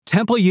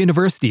Temple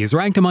University is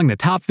ranked among the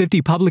top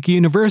 50 public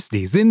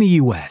universities in the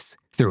U.S.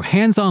 Through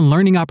hands-on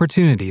learning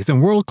opportunities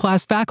and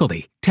world-class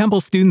faculty,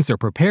 Temple students are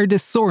prepared to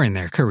soar in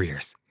their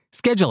careers.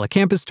 Schedule a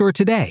campus tour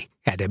today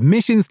at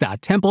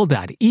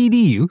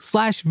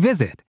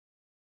admissions.temple.edu/visit.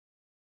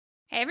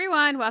 Hey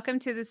everyone, welcome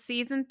to the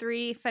Season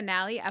 3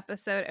 finale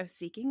episode of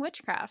Seeking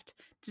Witchcraft.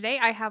 Today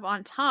I have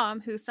on Tom,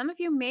 who some of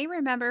you may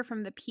remember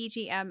from the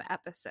PGM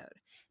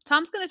episode.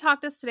 Tom's going to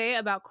talk to us today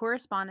about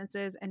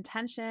correspondences,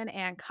 intention,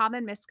 and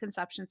common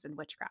misconceptions in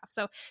witchcraft.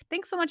 So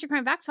thanks so much for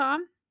coming back,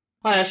 Tom.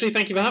 Hi, Ashley.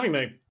 Thank you for having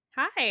me.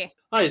 Hi.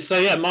 Hi.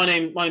 So my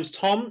name's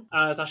Tom.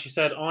 As Ashley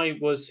said,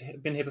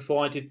 been here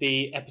before. I did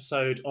the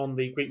episode on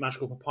the Greek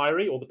magical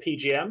papyri, or the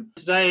PGM.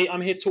 Today,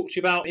 I'm here to talk to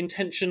you about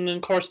intention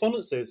and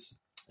correspondences.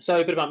 So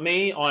a bit about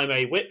me. I'm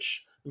a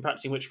witch. I've been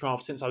practicing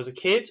witchcraft since I was a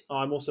kid.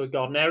 I'm also a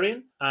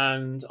Gardnerian,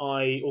 and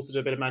I also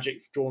do a bit of magic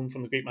drawn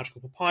from the Greek magical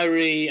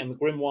papyri and the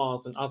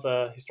grimoires and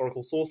other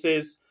historical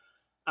sources.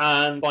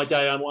 And by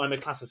day, I'm a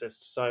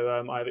classicist,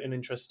 so I have an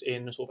interest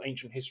in sort of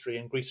ancient history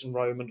and Greece and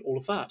Rome and all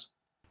of that.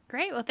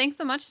 Great. Well, thanks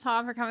so much,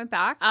 Tom, for coming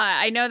back.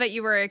 I know that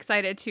you were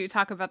excited to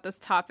talk about this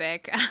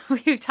topic.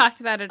 We've talked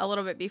about it a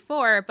little bit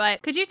before,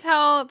 but could you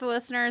tell the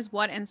listeners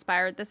what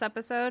inspired this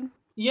episode?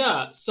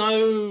 Yeah,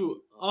 so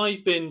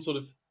I've been sort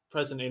of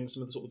present in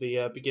some of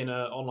the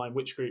beginner online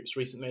witch groups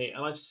recently,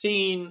 and I've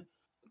seen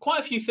quite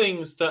a few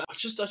things that I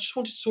just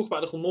wanted to talk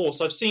about a little more.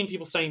 So I've seen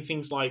people saying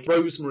things like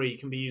rosemary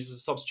can be used as a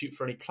substitute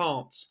for any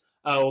plant,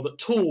 or that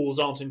tools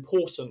aren't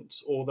important,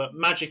 or that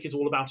magic is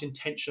all about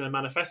intention and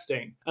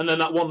manifesting. And then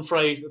that one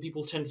phrase that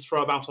people tend to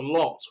throw about a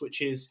lot,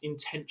 which is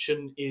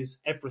intention is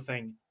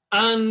everything.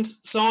 And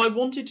so I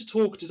wanted to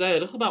talk today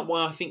a little about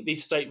why I think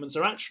these statements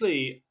are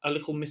actually a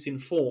little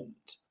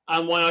misinformed,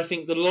 and why I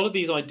think that a lot of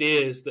these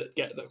ideas that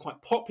are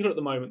quite popular at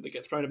the moment, that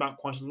get thrown about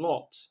quite a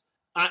lot,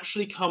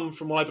 actually come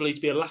from what I believe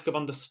to be a lack of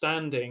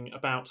understanding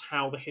about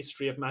how the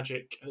history of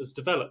magic has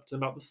developed,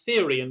 and about the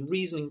theory and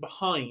reasoning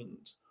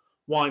behind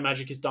why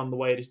magic is done the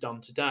way it is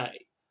done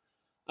today.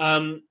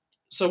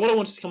 So what I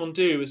wanted to come and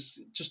do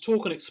is just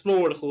talk and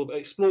explore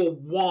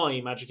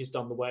why magic is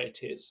done the way it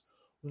is,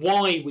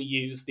 why we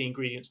use the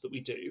ingredients that we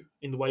do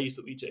in the ways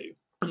that we do,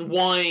 and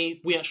why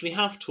we actually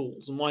have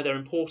tools and why they're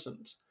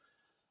important.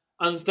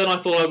 And then I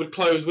thought I would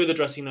close with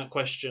addressing that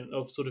question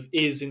of sort of,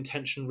 is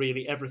intention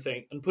really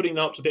everything? And putting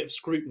that up to a bit of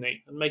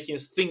scrutiny and making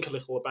us think a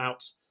little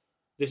about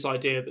this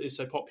idea that is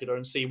so popular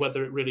and see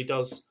whether it really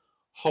does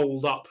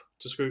hold up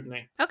to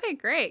scrutiny. Okay,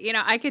 great.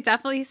 I could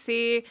definitely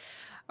see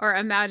or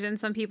imagine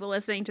some people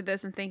listening to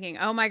this and thinking,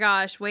 oh my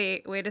gosh,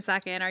 wait a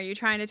second. Are you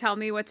trying to tell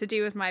me what to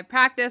do with my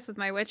practice, with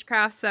my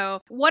witchcraft?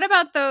 So what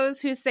about those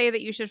who say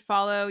that you should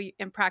follow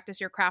and practice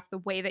your craft the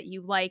way that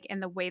you like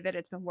and the way that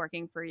it's been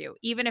working for you,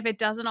 even if it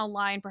doesn't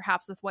align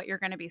perhaps with what you're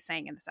going to be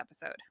saying in this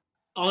episode?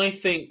 I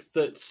think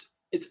that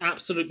it's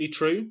absolutely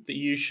true that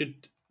you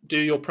should do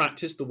your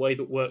practice the way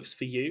that works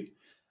for you.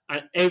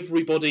 And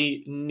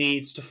everybody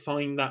needs to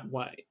find that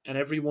way. And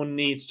everyone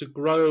needs to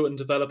grow and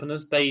develop. And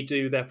as they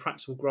do, their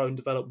practice will grow and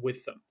develop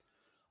with them.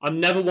 I'm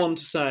never one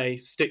to say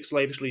stick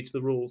slavishly to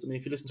the rules. I mean,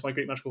 if you listen to my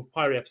Greek Magical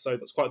Papyri episode,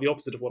 that's quite the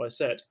opposite of what I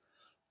said.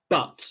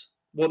 But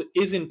what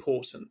is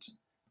important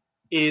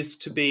is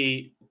to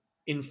be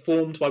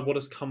informed by what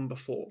has come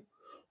before.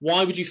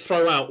 Why would you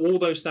throw out all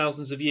those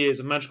thousands of years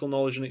of magical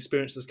knowledge and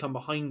experience that's come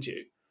behind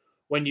you,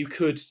 when you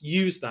could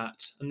use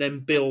that and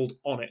then build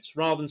on it?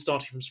 Rather than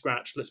starting from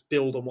scratch, let's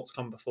build on what's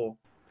come before.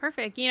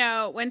 Perfect.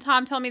 When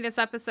Tom told me this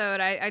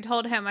episode, I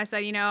told him, I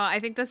said, I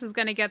think this is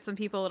going to get some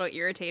people a little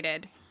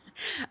irritated.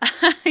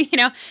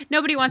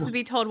 Nobody wants to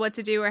be told what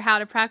to do or how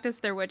to practice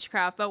their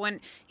witchcraft. But when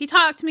he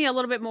talked to me a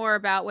little bit more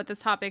about what this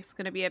topic's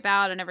going to be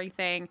about and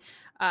everything,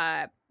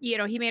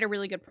 he made a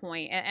really good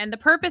point. And the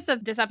purpose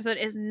of this episode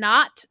is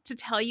not to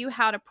tell you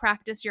how to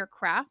practice your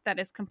craft. That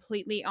is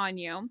completely on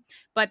you.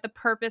 But the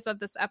purpose of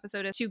this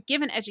episode is to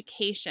give an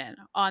education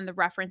on the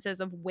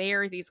references of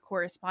where these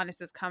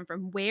correspondences come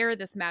from, where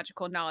this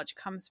magical knowledge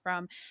comes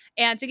from,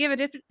 and to give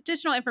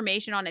additional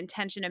information on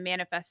intention and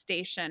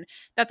manifestation.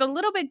 That's a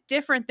little bit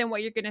different than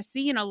what you're going to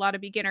see in a lot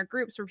of beginner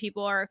groups, where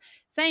people are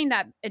saying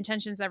that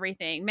intention's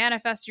everything,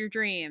 manifest your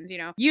dreams,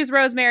 use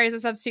rosemary as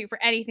a substitute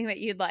for anything that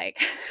you'd like.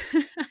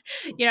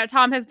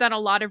 Tom has done a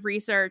lot of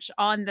research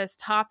on this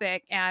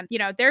topic, and,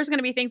 there's going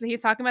to be things that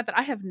he's talking about that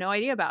I have no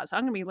idea about. So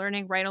I'm going to be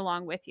learning right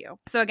along with you.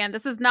 So again,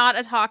 this is not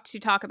a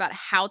talk about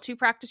how to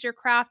practice your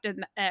craft.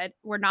 And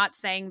we're not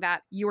saying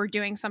that you are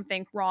doing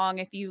something wrong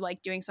if you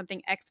like doing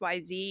something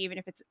XYZ, even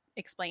if it's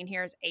explained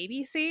here as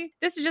ABC.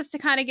 This is just to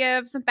kind of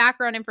give some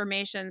background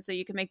information so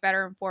you can make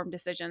better informed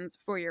decisions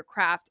for your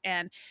craft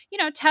and,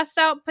 test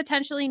out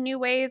potentially new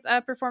ways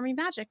of performing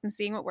magic and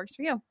seeing what works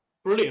for you.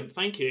 Brilliant.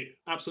 Thank you.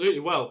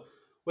 Absolutely. Well,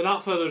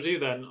 without further ado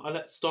then,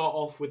 let's start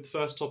off with the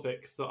first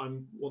topic that I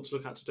want to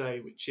look at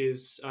today, which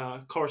is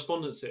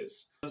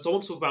correspondences. So I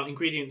want to talk about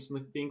ingredients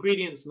and the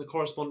ingredients and the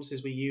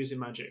correspondences we use in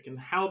magic and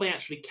how they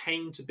actually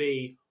came to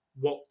be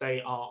what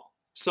they are.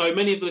 So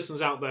many of the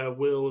listeners out there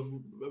will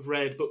have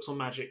read books on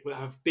magic that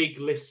have big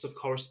lists of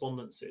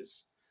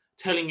correspondences.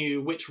 telling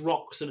you which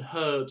rocks and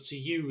herbs to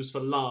use for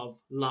love,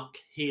 luck,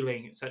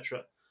 healing,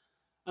 etc.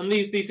 And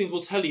these things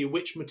will tell you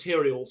which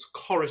materials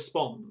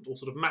correspond or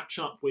sort of match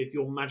up with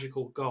your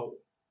magical goal.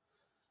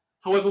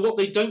 However, what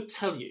they don't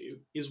tell you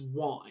is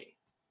why.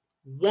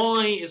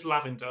 Why is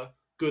lavender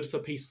good for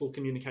peaceful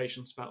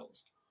communication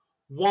spells?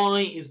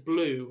 Why is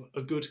blue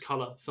a good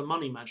colour for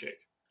money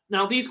magic?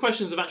 Now, these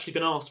questions have actually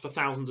been asked for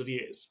thousands of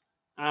years,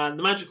 and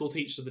the magical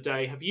teachers of the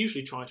day have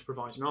usually tried to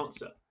provide an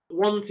answer.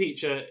 One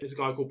teacher is a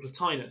guy called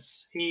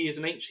Plotinus. He was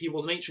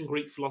an ancient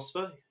Greek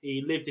philosopher.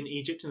 He lived in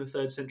Egypt in the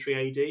 3rd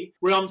century AD.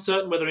 We're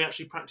uncertain whether he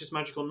actually practiced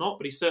magic or not,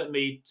 but he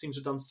certainly seems to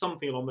have done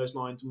something along those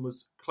lines and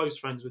was close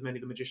friends with many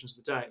of the magicians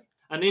of the day.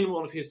 And in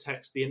one of his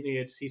texts, the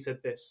Aeneid, he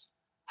said this: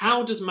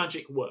 "How does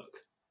magic work?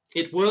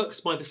 It works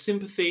by the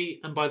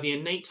sympathy and by the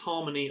innate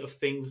harmony of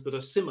things that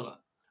are similar,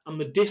 and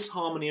the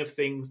disharmony of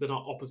things that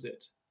are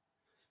opposite.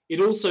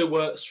 It also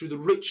works through the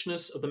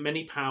richness of the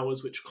many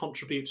powers which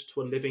contribute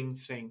to a living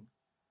thing."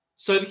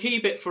 So the key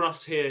bit for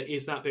us here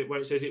is that bit where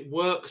it says it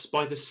works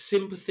by the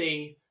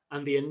sympathy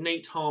and the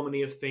innate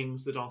harmony of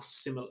things that are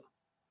similar.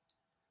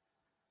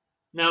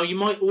 Now, you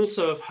might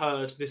also have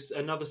heard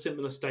another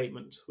similar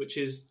statement, which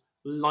is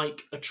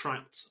like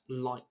attracts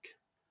like.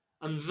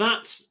 And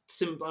that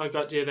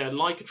idea there,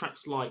 like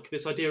attracts like,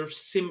 this idea of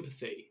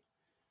sympathy.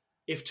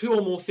 If two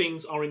or more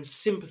things are in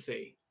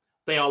sympathy,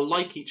 they are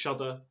like each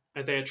other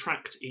and they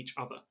attract each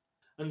other.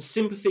 And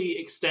sympathy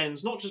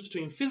extends not just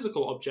between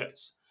physical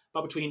objects,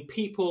 but between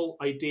people,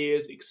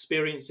 ideas,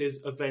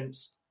 experiences,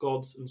 events,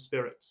 gods, and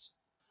spirits.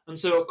 And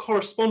so a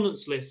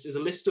correspondence list is a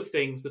list of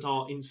things that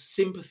are in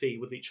sympathy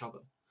with each other,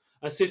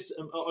 a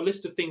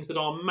list of things that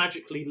are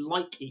magically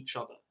like each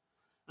other,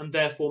 and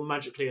therefore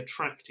magically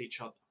attract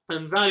each other.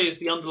 And that is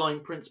the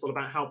underlying principle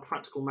about how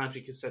practical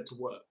magic is said to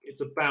work.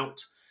 It's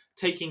about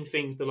taking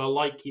things that are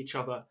like each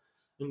other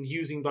and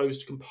using those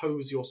to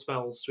compose your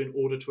spells in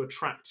order to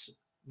attract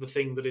the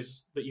thing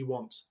that you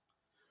want.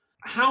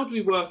 How do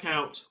we work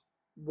out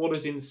what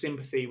is in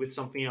sympathy with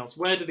something else?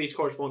 Where do these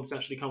correspondences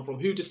actually come from?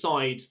 Who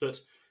decides that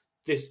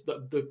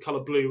the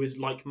colour blue is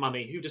like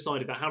money? Who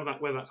decided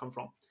that? Where did that come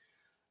from?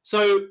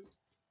 So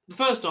the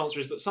first answer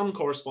is that some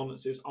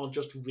correspondences are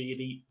just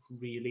really,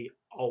 really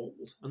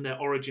old, and their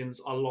origins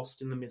are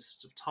lost in the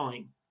mists of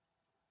time.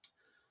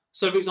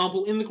 So, for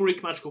example, in the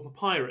Greek magical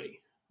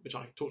papyri, which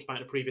I talked about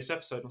in a previous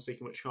episode on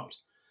Seeking Witchcraft,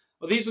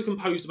 these were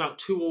composed about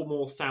 2,000 or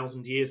more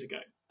years ago.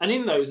 And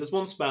in those, there's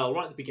one spell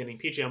right at the beginning,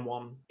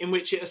 PGM1, in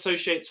which it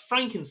associates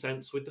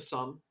frankincense with the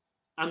sun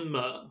and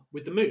myrrh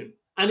with the moon.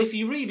 And if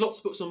you read lots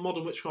of books on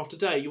modern witchcraft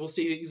today, you will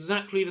see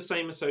exactly the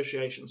same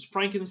associations.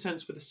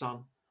 Frankincense with the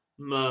sun,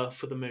 myrrh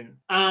for the moon.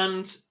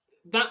 And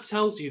that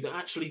tells you that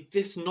actually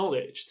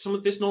some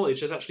of this knowledge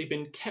has actually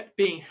been kept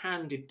being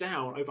handed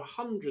down over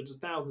hundreds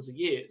of thousands of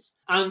years.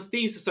 And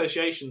these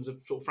associations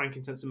of sort of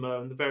frankincense and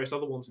myrrh and the various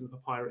other ones in the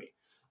papyri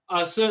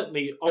are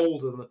certainly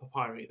older than the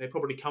papyri. They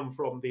probably come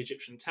from the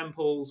Egyptian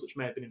temples, which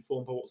may have been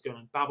informed by what's going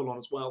on in Babylon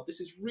as well. This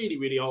is really,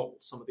 really old,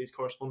 some of these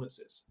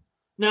correspondences.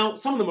 Now,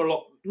 some of them are a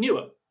lot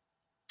newer,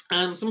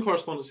 and some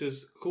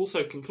correspondences can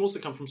also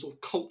come from sort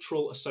of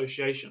cultural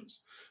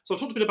associations. So I've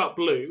talked a bit about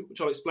blue,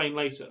 which I'll explain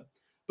later,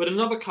 but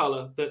another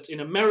colour that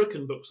in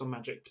American books on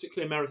magic,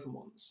 particularly American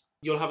ones,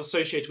 you'll have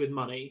associated with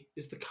money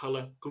is the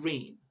colour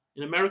green.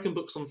 In American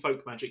books on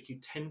folk magic, you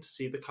tend to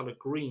see the colour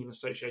green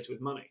associated with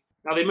money.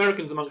 Now, the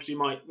Americans amongst you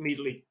might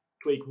immediately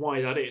tweak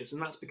why that is, and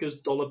that's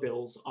because dollar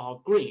bills are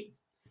green.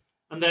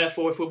 And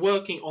therefore, if we're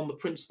working on the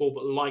principle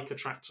that like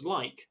attracts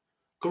like,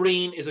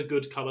 green is a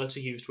good colour to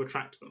use to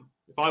attract them.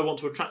 If I want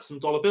to attract some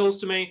dollar bills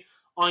to me,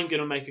 I'm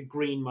going to make a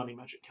green money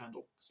magic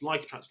candle. Because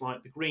like attracts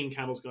like, the green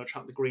candle is going to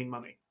attract the green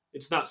money.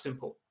 It's that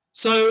simple.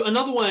 So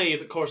another way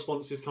that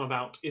correspondences come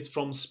about is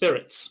from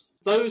spirits.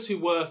 Those who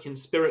work in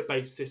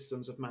spirit-based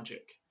systems of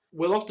magic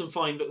will often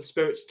find that the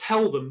spirits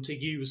tell them to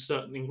use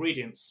certain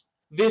ingredients.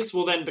 This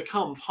will then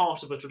become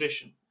part of a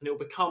tradition, and it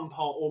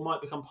will might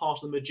become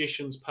part of the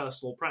magician's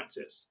personal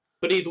practice.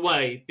 But either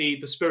way, the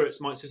spirits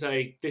might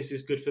say, this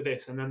is good for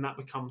this, and then that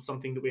becomes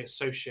something that we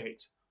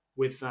associate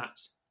with that.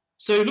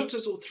 So we looked at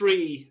sort of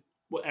three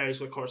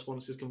areas where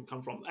correspondences can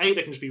come from. A,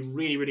 they can just be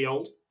really, really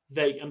old,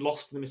 and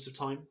lost in the mist of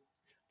time.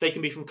 They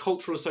can be from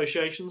cultural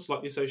associations, like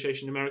the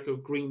association in America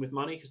of green with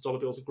money, because dollar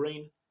bills are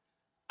green.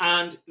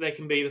 And they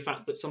can be the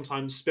fact that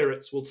sometimes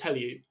spirits will tell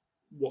you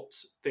what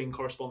thing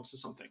corresponds to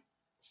something.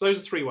 So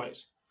those are three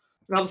ways.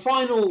 Now, the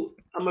final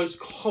and most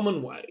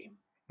common way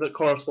that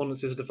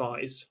correspondences are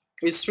devised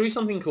is through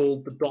something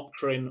called the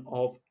doctrine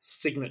of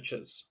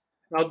signatures.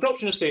 Now, the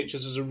doctrine of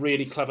signatures is a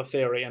really clever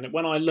theory, and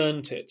when I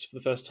learnt it for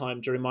the first time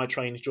during my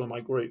training to join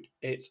my group,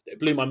 it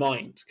blew my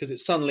mind, because it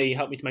suddenly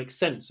helped me to make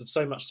sense of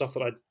so much stuff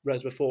that I'd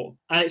read before.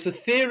 And it's a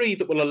theory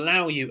that will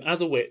allow you,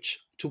 as a witch,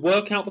 to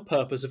work out the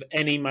purpose of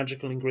any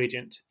magical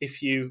ingredient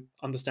if you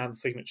understand the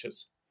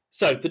signatures.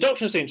 So, the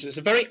doctrine of signatures is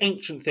a very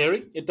ancient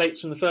theory. It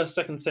dates from the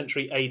 1st, 2nd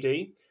century AD,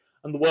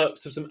 and the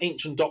works of some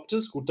ancient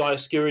doctors called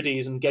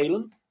Dioscurides and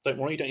Galen. Don't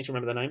worry, you don't need to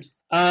remember their names.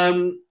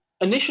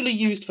 Initially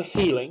used for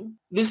healing,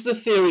 this is a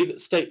theory that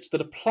states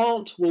that a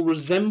plant will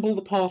resemble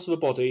the part of a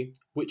body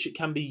which it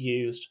can be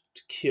used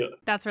to cure.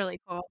 That's really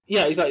cool.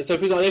 Yeah, exactly. So,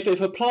 for example,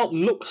 if a plant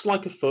looks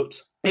like a foot,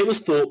 it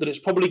was thought that it's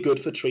probably good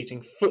for treating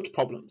foot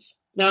problems.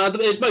 Now, at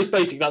its most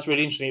basic, that's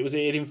really interesting.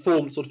 It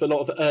informed sort of a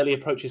lot of early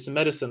approaches to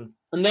medicine.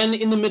 And then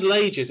in the Middle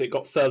Ages, it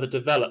got further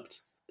developed.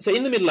 So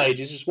in the Middle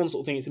Ages, just one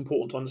sort of thing it's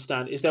important to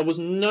understand is there was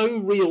no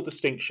real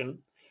distinction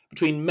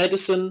between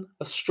medicine,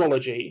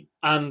 astrology,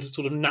 and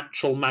sort of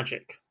natural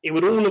magic. It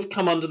would all have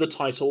come under the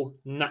title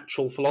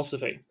natural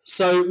philosophy.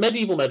 So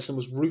medieval medicine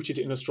was rooted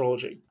in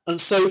astrology.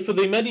 And so for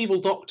the medieval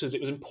doctors,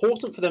 it was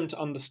important for them to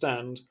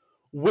understand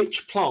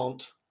which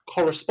plant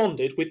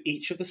corresponded with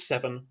each of the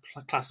 7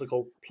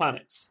 classical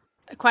planets.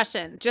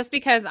 Question. Just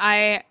because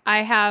I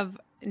have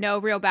no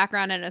real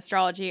background in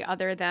astrology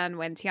other than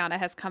when Tiana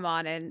has come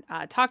on and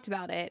talked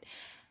about it,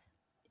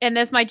 and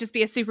this might just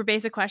be a super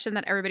basic question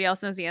that everybody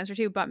else knows the answer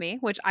to but me,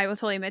 which I will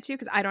totally admit to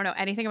because I don't know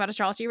anything about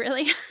astrology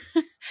really.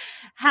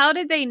 How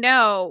did they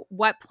know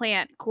what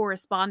plant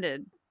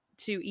corresponded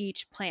to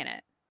each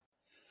planet?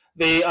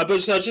 But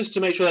just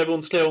to make sure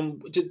everyone's clear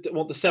on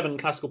what the 7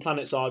 classical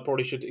planets are, I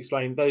probably should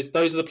explain. Those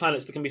are the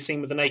planets that can be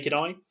seen with the naked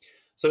eye.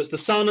 So it's the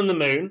Sun and the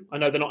Moon. I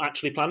know they're not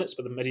actually planets,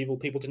 but the medieval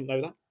people didn't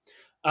know that.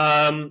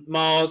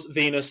 Mars,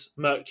 Venus,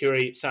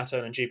 Mercury,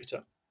 Saturn, and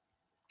Jupiter.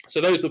 So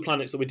those are the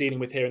planets that we're dealing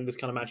with here in this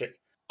kind of magic.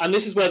 And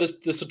this is where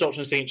the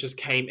doctrine of signatures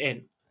came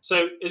in.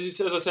 So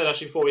as I said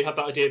actually before, we had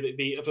that idea that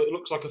if it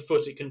looks like a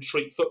foot, it can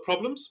treat foot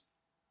problems.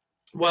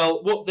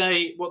 Well, what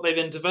they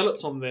then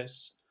developed on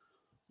this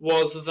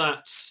was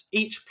that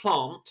each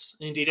plant,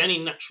 and indeed any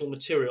natural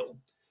material,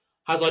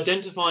 has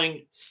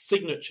identifying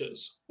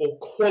signatures or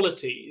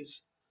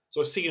qualities.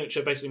 So a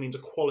signature basically means a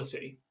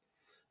quality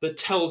that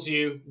tells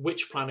you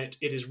which planet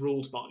it is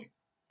ruled by.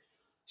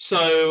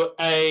 So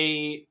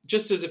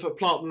just as if a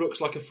plant looks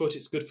like a foot,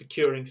 it's good for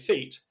curing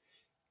feet.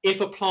 If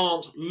a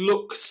plant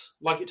looks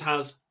like it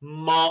has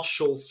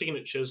martial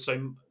signatures,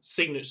 so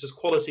signatures,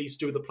 qualities to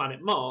do with the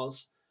planet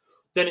Mars,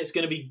 then it's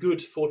going to be good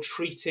for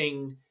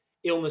treating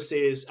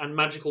illnesses and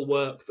magical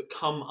work that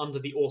come under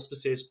the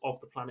auspices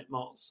of the planet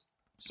Mars.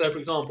 So, for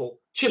example,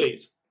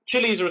 chilies.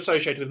 Chilies are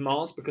associated with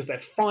Mars because they're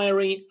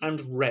fiery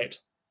and red.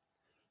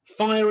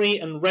 Fiery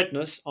and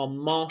redness are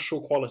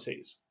martial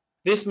qualities.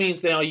 This means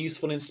they are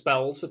useful in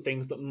spells for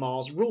things that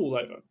Mars rule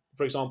over,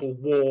 for example,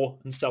 war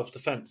and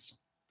self-defense.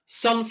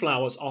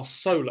 Sunflowers are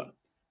solar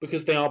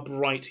because they are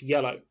bright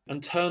yellow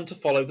and turn to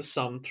follow the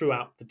sun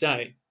throughout the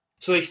day.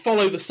 So they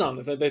follow the sun.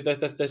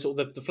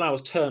 The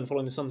flowers turn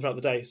following the sun throughout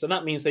the day. So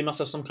that means they must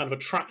have some kind of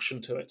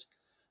attraction to it.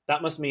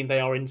 That must mean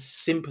they are in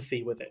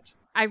sympathy with it.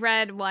 I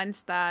read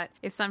once that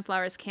if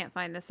sunflowers can't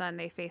find the sun,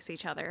 they face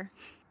each other.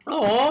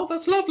 Oh,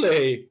 that's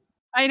lovely.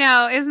 I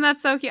know. Isn't that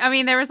so cute? I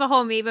mean, there was a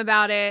whole meme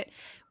about it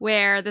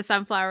where the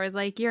sunflower is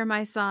like, "You're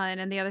my sun,"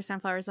 and the other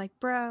sunflower is like,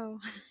 "Bro."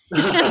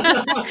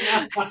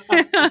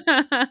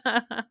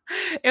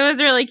 It was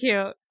really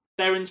cute.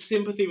 They're in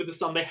sympathy with the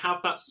sun. They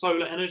have that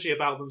solar energy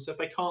about them. So if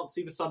they can't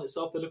see the sun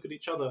itself, they look at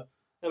each other.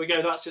 There we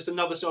go. That's just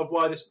another sort of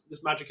why this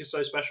magic is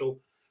so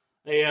special.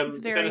 It's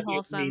very wholesome.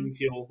 It's meme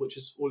fuel, which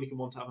is all you can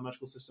want out of a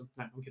magical system.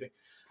 No, I'm kidding.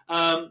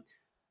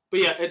 But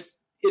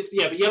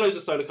yeah, but yellow's a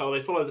solar color.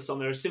 They follow the sun.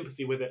 They're in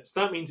sympathy with it. So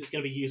that means they're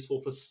going to be useful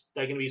for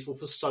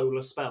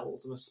solar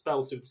spells. And a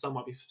spell to the sun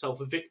might be a spell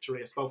for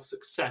victory, a spell for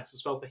success, a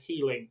spell for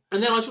healing.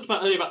 And then I talked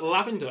earlier about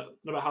lavender,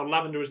 and about how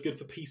lavender is good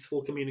for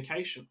peaceful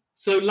communication.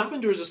 So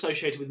lavender is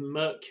associated with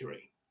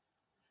Mercury.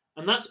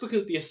 And that's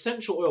because the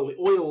essential oil, the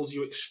oils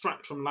you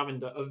extract from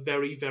lavender, are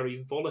very,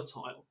 very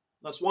volatile.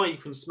 That's why you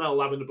can smell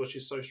lavender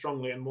bushes so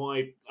strongly and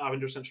why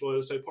lavender essential oil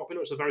is so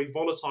popular. It's a very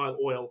volatile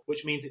oil,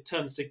 which means it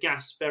turns to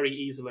gas very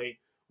easily,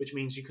 which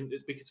means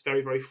it's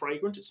very, very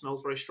fragrant. It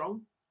smells very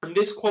strong. And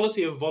this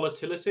quality of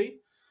volatility,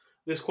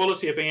 this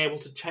quality of being able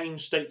to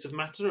change states of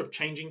matter, of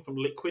changing from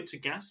liquid to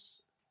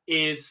gas,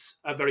 is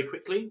very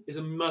quickly, is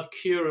a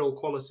mercurial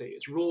quality.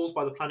 It's ruled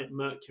by the planet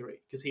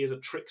Mercury because he is a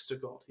trickster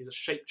god. He's a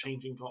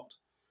shape-changing god.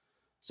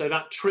 So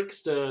that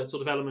trickster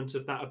sort of element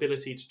of that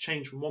ability to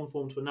change from one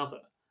form to another,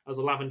 as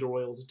the lavender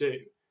oils do,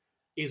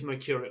 is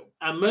mercurial.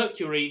 And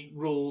Mercury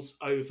rules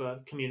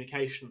over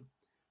communication.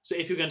 So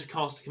if you're going to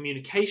cast a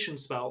communication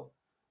spell,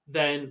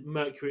 then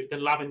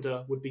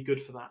lavender would be good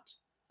for that.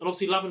 And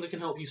obviously lavender can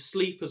help you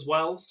sleep as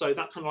well, so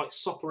that kind of like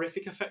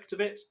soporific effect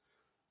of it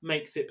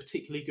makes it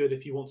particularly good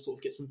if you want to sort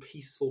of get some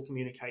peaceful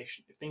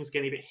communication. If things are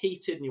getting a bit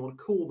heated and you want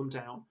to cool them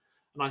down,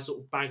 a nice sort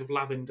of bag of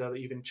lavender that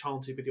you've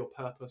enchanted with your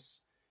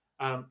purpose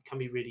can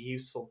be really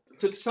useful.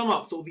 So to sum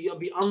up, sort of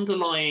the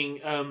underlying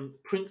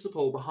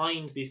principle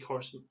behind these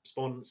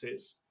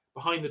correspondences,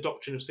 behind the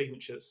doctrine of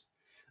signatures,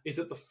 is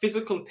that the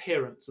physical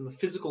appearance and the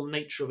physical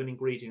nature of an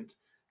ingredient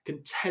can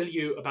tell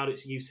you about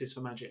its uses for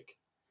magic.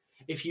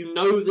 If you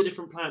know the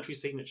different planetary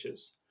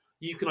signatures,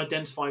 you can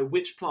identify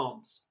which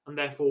plants and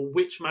therefore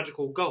which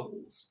magical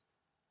goals.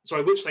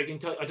 They can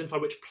identify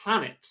which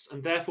planets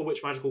and therefore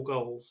which magical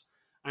goals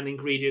an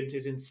ingredient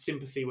is in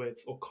sympathy with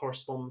or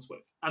corresponds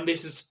with. And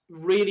this is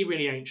really,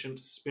 really ancient.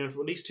 It's been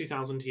for at least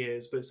 2,000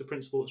 years, but it's a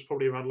principle that's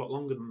probably around a lot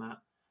longer than that.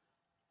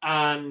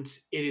 and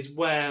it is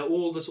where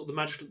all the sort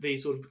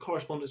of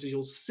correspondences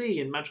you'll see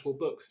in magical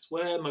books, it's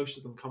where most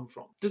of them come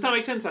from. Does that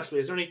make sense, Ashley?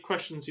 Is there any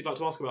questions you'd like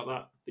to ask about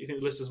that you think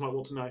the listeners might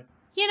want to know?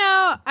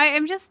 I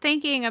am just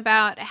thinking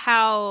about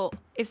how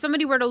if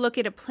somebody were to look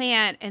at a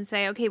plant and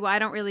say, okay, well, I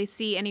don't really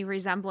see any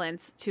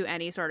resemblance to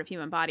any sort of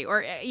human body.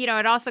 Or,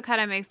 it also kind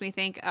of makes me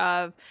think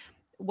of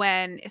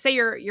when, say,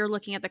 you're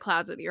looking at the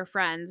clouds with your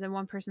friends, and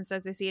one person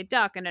says they see a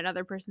duck, and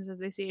another person says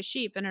they see a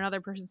sheep, and another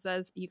person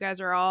says, you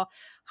guys are all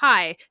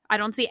high. I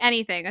don't see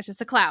anything. It's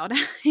just a cloud.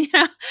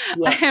 Yeah.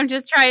 I'm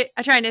just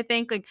trying to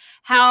think like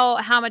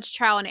how much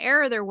trial and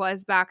error there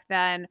was back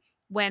then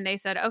when they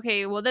said,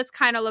 okay, well, this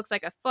kind of looks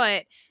like a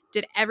foot.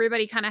 Did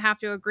everybody kind of have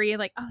to agree,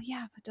 like, oh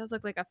yeah, that does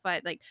look like a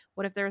foot? Like,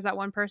 what if there was that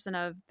one person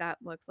of that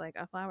looks like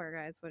a flower,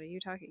 guys? What are you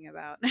talking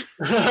about?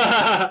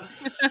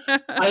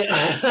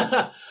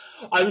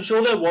 I'm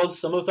sure there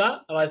was some of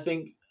that, and I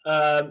think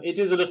it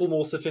is a little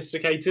more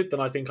sophisticated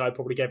than I think I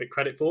probably gave it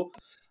credit for.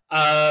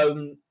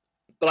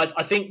 But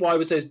I think what I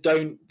would say is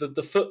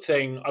the foot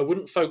thing, I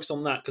wouldn't focus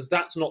on that, because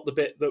that's not the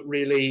bit that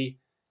really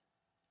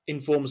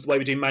informs the way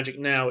we do magic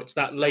now. It's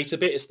that later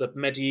bit, it's the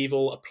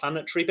medieval,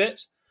 planetary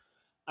bit.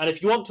 And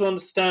if you want to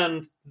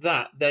understand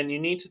that, then you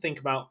need to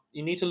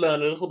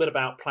learn a little bit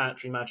about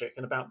planetary magic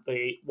and about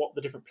what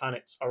the different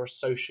planets are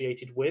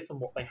associated with and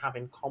what they have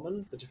in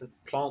common, the different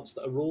plants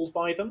that are ruled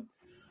by them.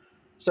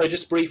 So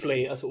just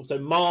briefly, plants that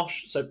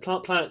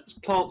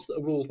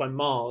are ruled by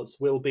Mars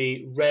will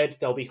be red,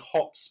 they'll be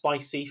hot,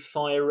 spicy,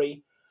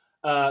 fiery,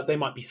 they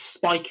might be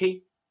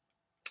spiky,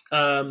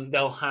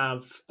 they'll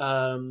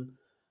often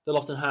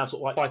have sort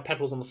of like 5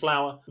 petals on the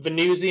flower.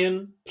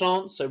 Venusian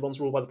plants, so ones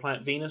ruled by the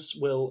planet Venus,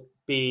 will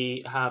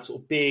have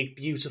sort of big,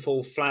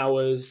 beautiful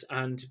flowers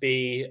and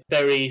be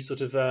very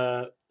sort of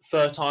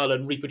fertile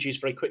and reproduce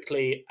very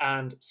quickly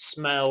and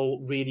smell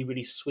really,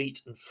 really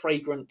sweet and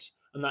fragrant.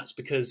 And that's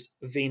because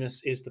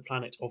Venus is the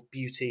planet of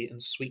beauty and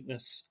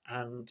sweetness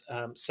and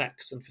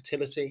sex and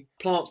fertility.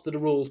 Plants that are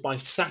ruled by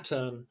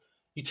Saturn,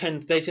 they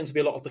tend to be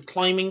a lot of the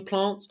climbing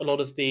plants, a lot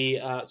of the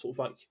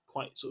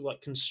quite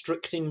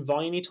constricting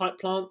viney type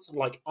plants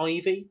like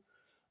ivy.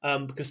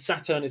 Because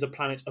Saturn is a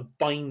planet of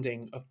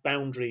binding, of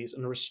boundaries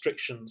and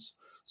restrictions.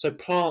 So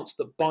plants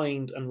that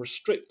bind and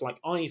restrict,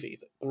 like ivy,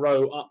 that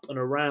grow up and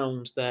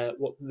around the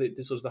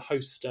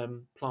host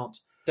plant,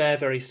 they're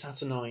very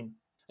Saturnine.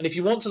 And if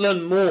you want to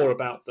learn more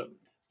about them,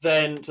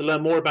 then to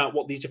learn more about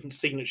what these different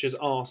signatures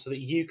are so that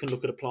you can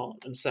look at a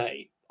plant and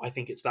say, I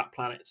think it's that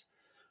planet,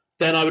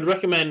 then I would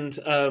recommend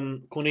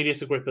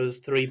Cornelius Agrippa's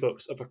 3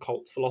 books of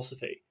occult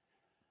philosophy.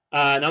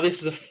 Now,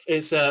 this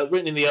is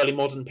written in the early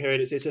modern period.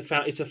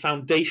 It's a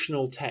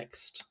foundational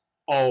text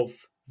of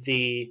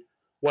the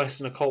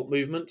Western occult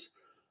movement.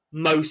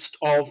 Most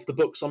of the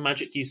books on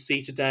magic you see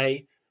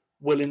today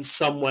will in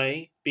some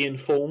way be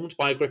informed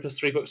by Agrippa's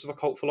 3 books of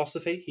occult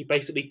philosophy. He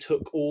basically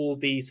took all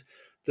this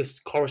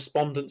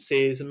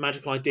correspondences and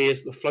magical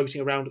ideas that were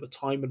floating around at the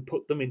time and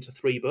put them into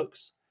 3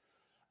 books.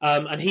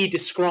 And he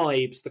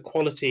describes the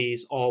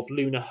qualities of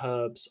lunar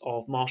herbs,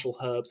 of martial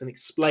herbs, and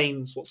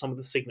explains what some of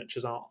the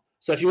signatures are.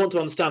 So if you want to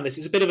understand this,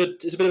 it's a bit of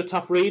a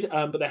tough read,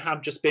 but there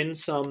have just been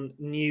some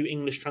new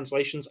English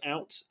translations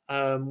out,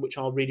 which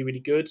are really, really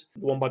good.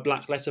 The one by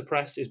Black Letter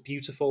Press is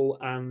beautiful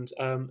and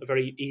a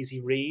very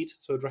easy read,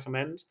 so I'd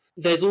recommend.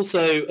 There's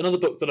also another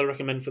book that I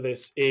recommend for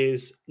this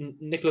is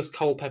Nicholas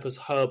Culpeper's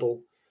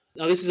Herbal.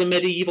 Now, this is a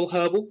medieval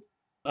herbal.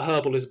 A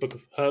herbal is a book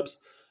of herbs,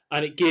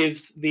 and it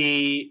gives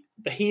the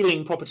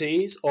healing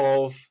properties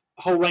of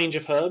a whole range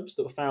of herbs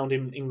that were found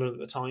in England at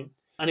the time.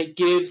 And it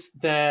gives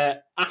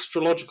their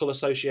astrological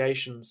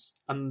associations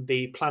and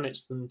the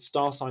planets and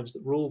star signs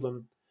that rule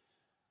them.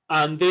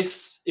 And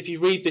this, if you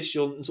read this,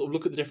 you'll sort of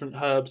look at the different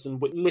herbs and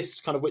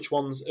list kind of which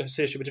ones are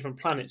associated with different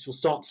planets. You'll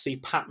start to see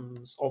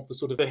patterns of the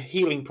sort of the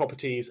healing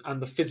properties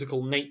and the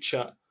physical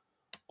nature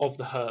of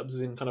the herbs,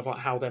 as in kind of like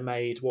how they're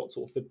made, what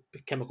sort of the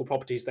chemical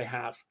properties they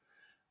have.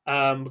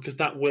 Because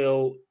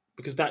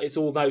it's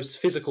all those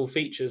physical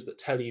features that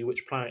tell you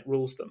which planet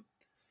rules them.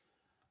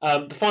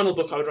 The final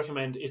book I would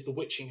recommend is The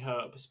Witching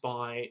Herbs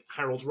by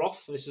Harold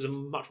Roth. This is a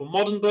much more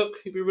modern book,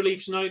 you'd be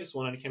relieved to know. This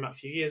one only came out a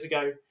few years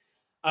ago.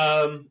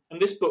 And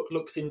this book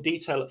looks in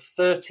detail at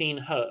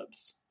 13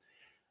 herbs,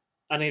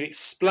 and it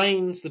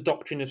explains the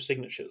doctrine of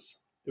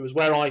signatures. It was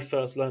where I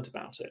first learnt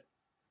about it.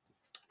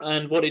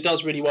 And what it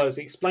does really well is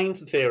it explains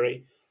the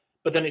theory,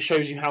 but then it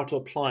shows you how to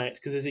apply it,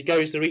 because as he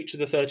goes through each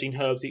of the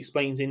 13 herbs, he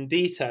explains in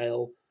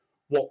detail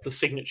what the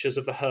signatures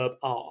of the herb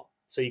are,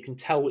 so you can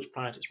tell which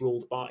planet it's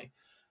ruled by.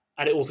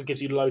 And it also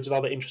gives you loads of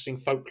other interesting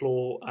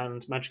folklore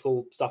and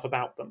magical stuff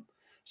about them.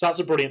 So that's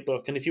a brilliant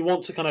book. And if you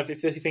want to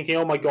if you're thinking,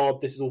 oh my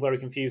God, this is all very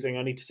confusing,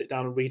 I need to sit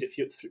down and read it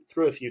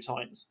through a few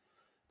times,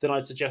 then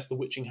I'd suggest The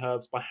Witching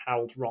Herbs by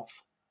Harold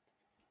Roth.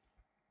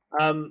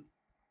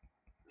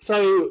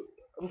 So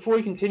before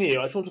we continue,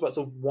 I just want to talk about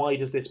sort of why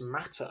does this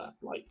matter,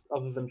 like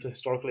other than for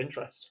historical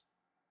interest?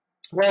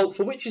 Well,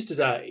 for witches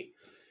today,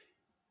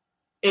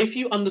 if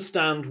you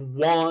understand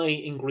why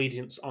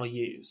ingredients are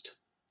used,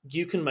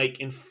 you can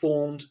make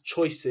informed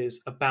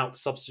choices about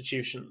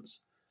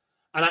substitutions.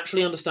 and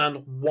actually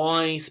understand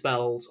why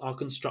spells are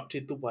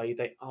constructed the way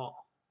they are.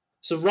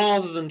 So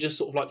rather than just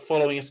sort of like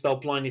following a spell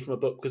blindly from a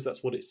book because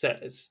that's what it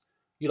says,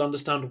 you'll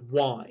understand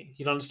why.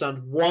 You'll understand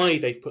why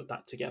they've put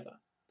that together.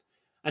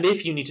 And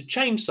if you need to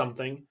change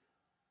something,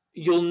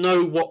 you'll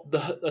know what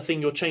the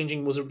thing you're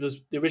changing was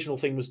the original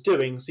thing was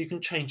doing, so you can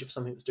change it for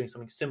something that's doing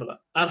something similar.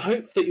 And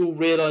hope that you'll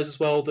realise as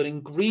well that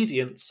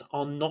ingredients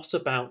are not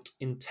about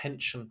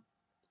intention.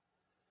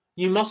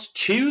 You must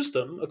choose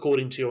them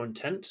according to your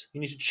intent. You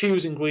need to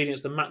choose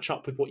ingredients that match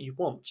up with what you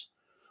want.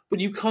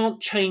 But you can't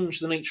change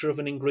the nature of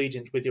an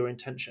ingredient with your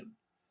intention.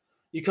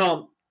 You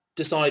can't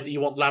decide that you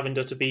want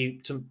lavender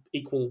to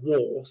equal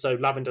war, so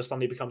lavender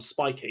suddenly becomes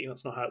spiky.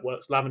 That's not how it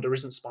works. Lavender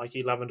isn't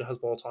spiky. Lavender has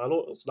volatile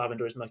oils.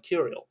 Lavender is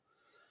mercurial.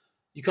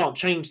 You can't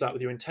change that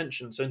with your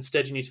intention, so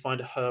instead you need to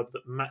find a herb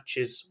that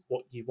matches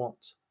what you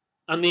want.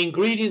 And the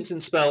ingredients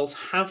in spells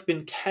have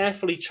been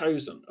carefully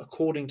chosen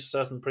according to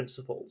certain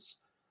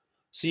principles.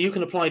 So you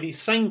can apply these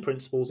same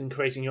principles in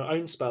creating your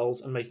own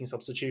spells and making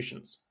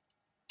substitutions.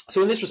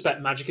 So in this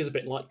respect, magic is a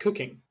bit like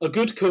cooking. A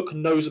good cook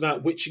knows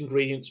about which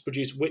ingredients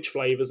produce which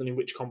flavours and in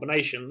which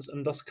combinations,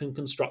 and thus can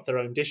construct their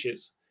own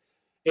dishes.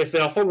 If they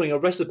are following a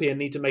recipe and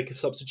need to make a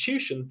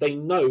substitution, they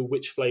know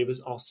which flavours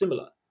are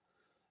similar.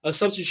 A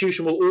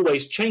substitution will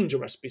always change a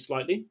recipe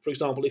slightly. For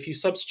example, if you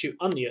substitute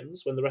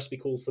onions when the recipe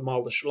calls for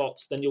milder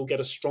shallots, then you'll get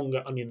a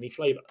stronger oniony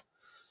flavour.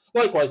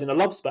 Likewise, in a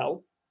love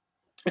spell,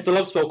 if the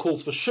love spell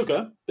calls for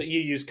sugar, but you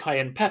use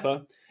cayenne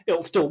pepper,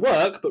 it'll still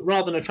work, but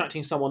rather than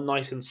attracting someone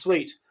nice and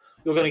sweet,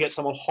 you're going to get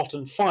someone hot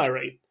and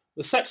fiery.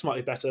 The sex might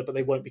be better, but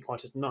they won't be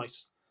quite as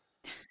nice.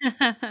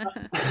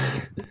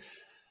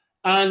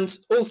 And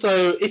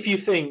also, if you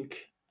think,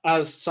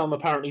 as some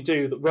apparently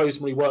do, that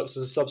rosemary works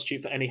as a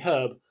substitute for any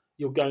herb,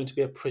 you're going to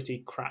be a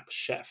pretty crap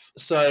chef.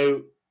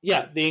 So,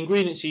 yeah, the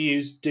ingredients you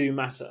use do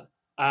matter.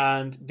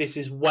 And this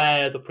is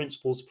where the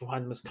principles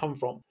behind them has come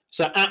from.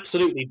 So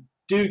absolutely,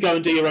 do go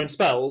and do your own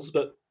spells,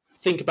 but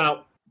think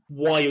about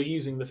why you're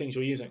using the things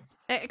you're using.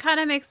 It kind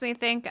of makes me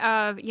think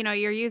of,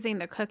 you're using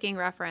the cooking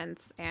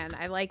reference, and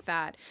I like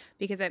that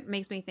because it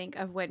makes me think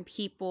of when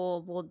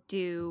people will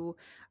do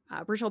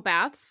ritual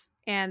baths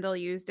and they'll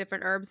use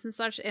different herbs and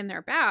such in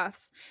their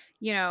baths,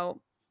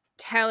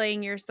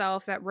 telling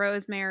yourself that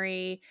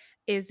rosemary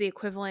is the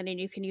equivalent and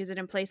you can use it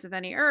in place of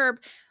any herb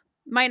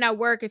might not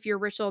work if your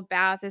ritual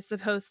bath is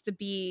supposed to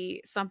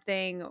be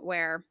something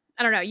where,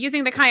 I don't know,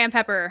 using the cayenne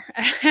pepper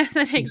as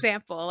an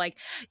example, like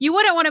you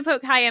wouldn't want to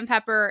put cayenne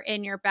pepper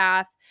in your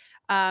bath.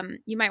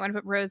 You might want to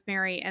put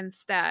rosemary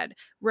instead.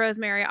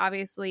 Rosemary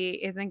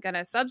obviously isn't going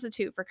to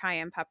substitute for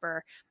cayenne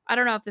pepper. I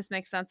don't know if this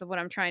makes sense of what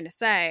I'm trying to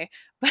say,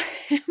 but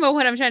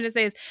what I'm trying to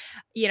say is,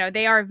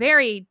 they are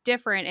very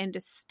different and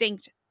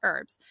distinct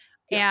herbs.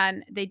 Yeah.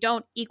 And they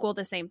don't equal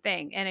the same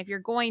thing. And if you're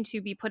going to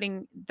be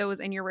putting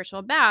those in your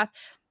ritual bath,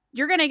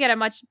 you're going to get a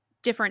much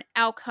different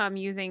outcome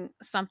using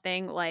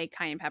something like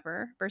cayenne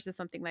pepper versus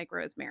something like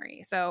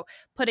rosemary. So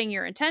putting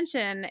your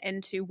intention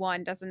into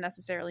one doesn't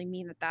necessarily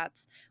mean that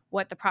that's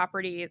what the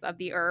properties of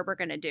the herb are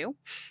going to do.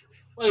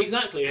 Well,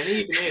 exactly. And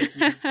even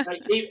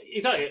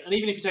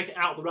if you take it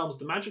out of the realms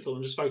of the magical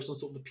and just focus on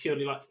sort of the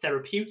purely like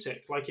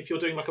therapeutic, like if you're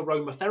doing like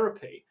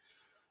aromatherapy,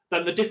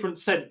 then the different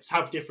scents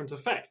have different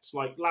effects.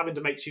 Like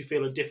lavender makes you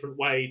feel a different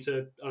way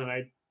to, I don't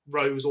know,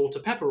 rose or to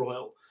pepper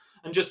oil.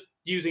 And just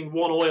using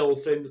one oil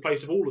in the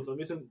place of all of them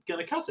isn't going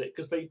to cut it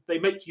because they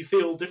make you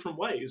feel different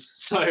ways.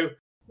 So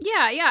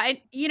yeah.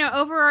 And,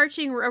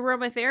 overarching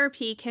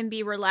aromatherapy can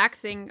be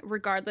relaxing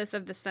regardless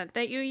of the scent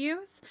that you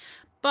use.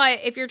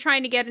 But if you're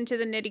trying to get into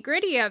the nitty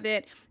gritty of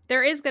it,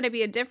 there is going to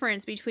be a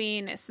difference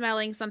between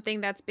smelling something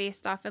that's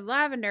based off of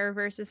lavender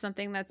versus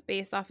something that's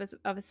based off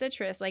of a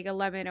citrus, like a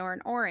lemon or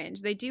an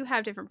orange. They do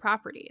have different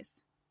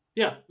properties.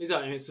 Yeah,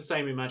 exactly. It's the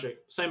same in magic,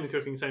 same in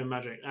cooking, same in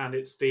magic. And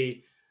it's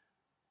the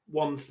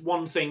one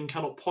thing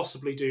cannot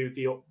possibly do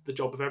the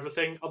job of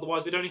everything.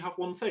 Otherwise, we'd only have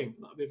one thing.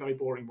 That would be a very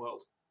boring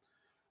world.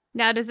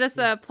 Now, does this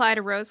apply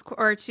to rose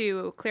or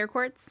to clear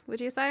quartz,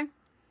 would you say?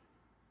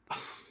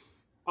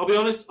 I'll be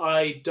honest,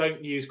 I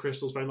don't use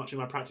crystals very much in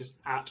my practice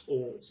at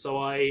all. So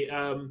I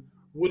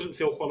wouldn't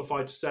feel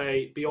qualified to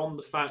say, beyond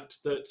the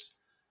fact that,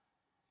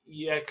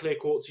 yeah, clear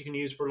quartz you can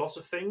use for a lot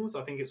of things.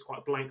 I think it's quite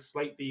a blank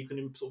slate that you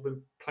can sort of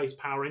place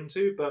power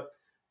into. But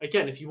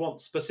again, if you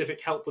want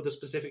specific help with a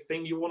specific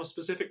thing, you want a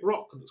specific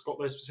rock that's got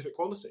those specific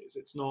qualities.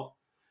 It's not...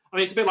 I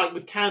mean, it's a bit like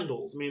with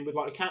candles. I mean, with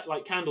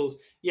like candles,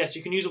 yes,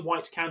 you can use a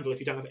white candle if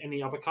you don't have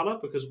any other colour,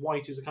 because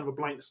white is a kind of a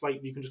blank slate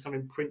that you can just kind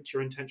of imprint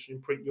your intention,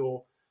 imprint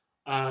your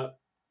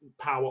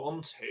power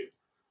onto.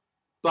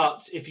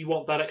 But if you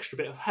want that extra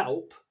bit of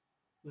help,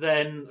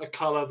 then a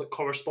colour that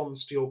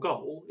corresponds to your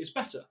goal is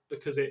better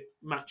because it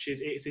matches,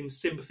 it's in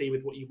sympathy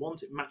with what you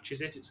want, it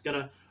matches it, it's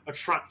going to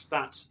attract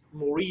that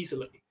more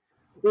easily.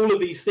 All of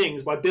these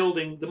things, by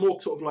building, the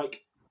more sort of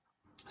like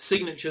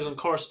signatures and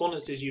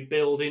correspondences you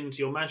build into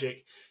your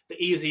magic,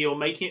 the easier you're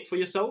making it for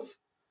yourself.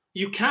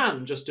 You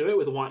can just do it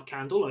with a white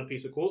candle and a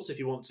piece of quartz if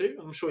you want to.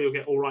 I'm sure you'll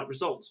get all right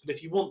results. But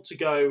if you want to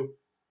go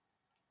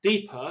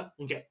deeper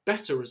and get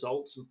better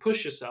results and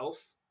push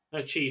yourself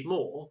and achieve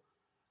more,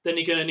 then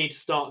you're going to need to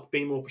start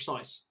being more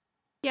precise.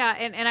 Yeah,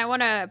 and I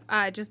want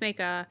to just make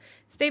a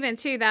statement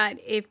too that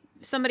if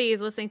somebody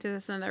is listening to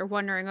this and they're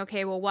wondering,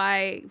 okay, well,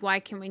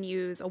 why can we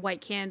use a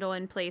white candle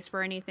in place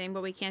for anything,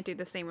 but we can't do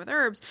the same with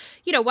herbs?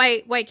 You know,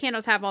 white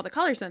candles have all the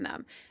colors in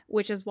them,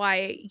 which is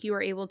why you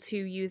are able to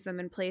use them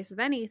in place of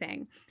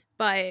anything.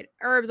 But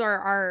herbs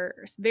are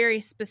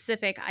very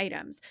specific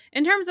items.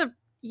 In terms of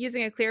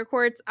using a clear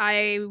quartz,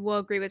 I will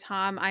agree with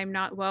Tom. I'm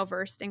not well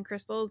versed in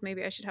crystals.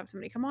 Maybe I should have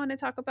somebody come on and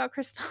talk about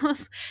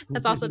crystals.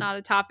 That's also not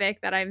a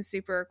topic that I'm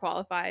super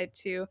qualified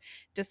to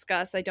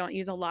discuss. I don't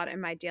use a lot in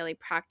my daily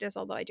practice,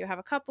 although I do have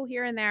a couple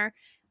here and there.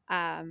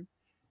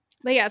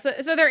 But yeah,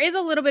 so there is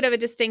a little bit of a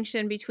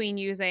distinction between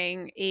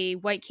using a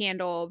white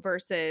candle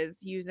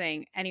versus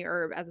using any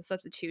herb as a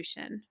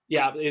substitution.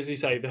 Yeah, as you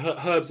say,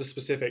 the herbs are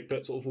specific,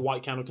 but sort of a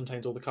white candle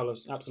contains all the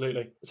colours.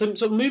 Absolutely. So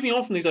moving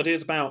on from these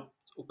ideas about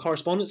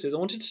correspondences, I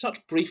wanted to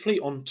touch briefly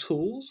on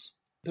tools,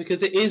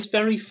 because it is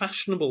very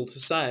fashionable to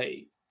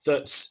say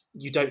that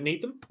you don't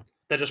need them.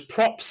 They're just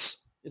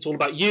props. It's all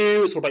about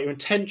you. It's all about your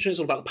intention. It's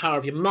all about the power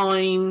of your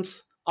mind.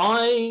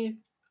 I,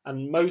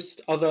 and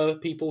most other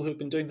people who've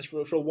been doing this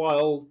for a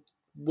while,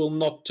 will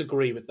not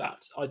agree with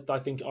that. I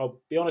think,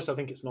 I'll be honest, I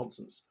think it's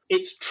nonsense.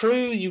 It's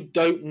true you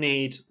don't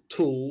need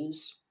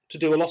tools to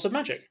do a lot of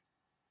magic.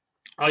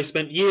 I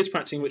spent years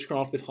practicing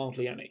witchcraft with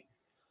hardly any.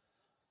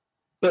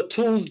 But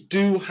tools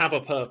do have a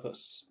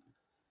purpose.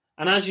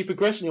 And as you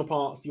progress in your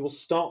path, you will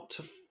start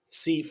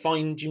to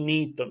find you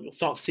need them. You'll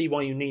start to see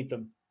why you need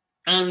them.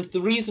 And the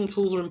reason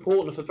tools are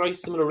important are for very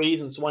similar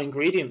reasons to why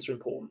ingredients are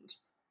important.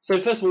 So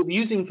first of all,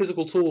 using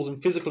physical tools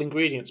and physical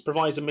ingredients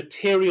provides a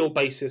material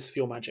basis for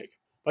your magic.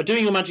 By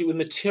doing your magic with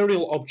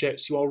material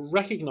objects, you are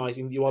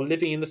recognising that you are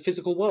living in the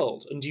physical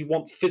world and you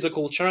want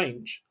physical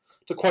change.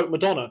 To quote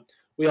Madonna,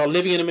 we are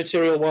living in a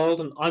material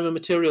world and I'm a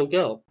material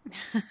girl.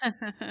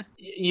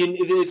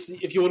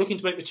 If you're looking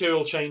to make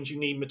material change, you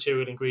need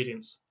material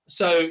ingredients.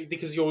 So,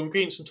 because your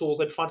ingredients and tools,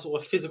 they provide sort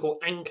of a physical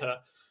anchor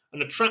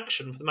and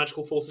attraction for the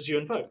magical forces you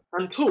invoke.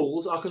 And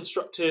tools are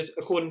constructed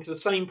according to the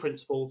same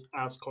principles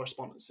as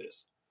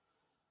correspondences.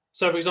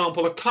 So, for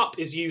example, a cup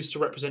is used to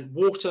represent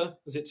water,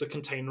 as it's a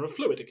container of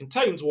fluid. It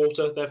contains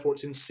water, therefore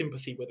it's in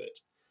sympathy with it.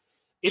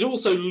 It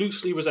also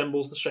loosely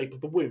resembles the shape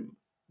of the womb,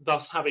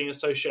 thus having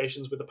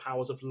associations with the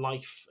powers of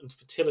life and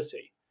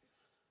fertility.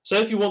 So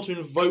if you want to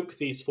invoke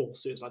these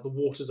forces, like the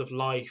waters of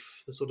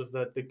life, the sort of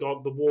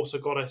the water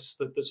goddess,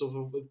 the sort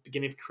of the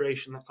beginning of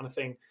creation, that kind of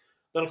thing,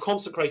 then a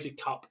consecrated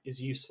cup is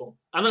useful.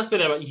 And that's a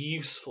bit about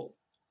useful.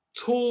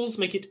 Tools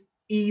make it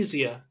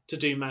easier to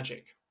do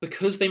magic,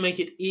 because they make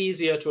it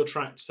easier to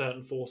attract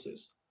certain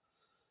forces.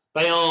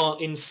 They are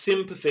in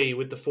sympathy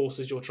with the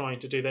forces you're trying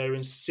to do. They're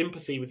in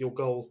sympathy with your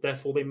goals.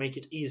 Therefore, they make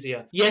it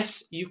easier.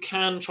 Yes, you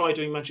can try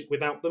doing magic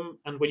without them.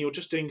 And when you're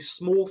just doing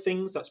small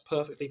things, that's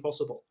perfectly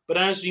possible. But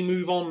as you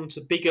move on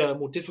to bigger,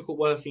 more difficult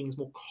workings,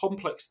 more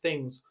complex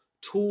things,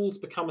 tools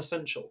become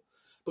essential.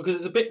 Because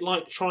it's a bit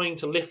like trying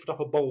to lift up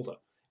a boulder.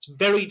 It's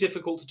very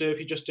difficult to do if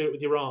you just do it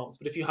with your arms.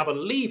 But if you have a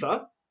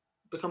lever,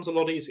 it becomes a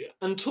lot easier.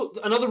 And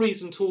another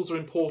reason tools are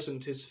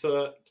important is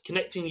for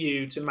connecting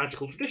you to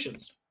magical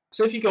traditions.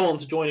 So if you go on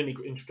to join any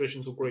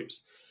traditions or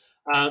groups,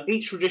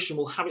 each tradition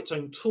will have its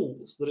own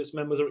tools that its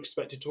members are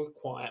expected to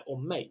acquire or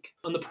make.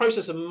 And the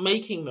process of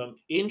making them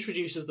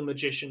introduces the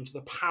magician to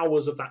the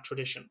powers of that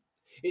tradition.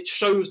 It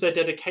shows their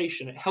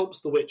dedication. It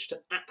helps the witch to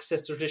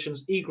access the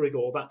tradition's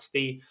egregore. That's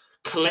the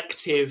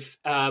collective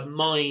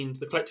mind,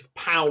 the collective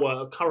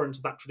power current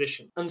of that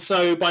tradition. And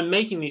so by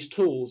making these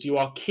tools, you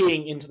are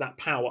keying into that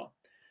power.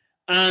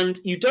 And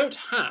you don't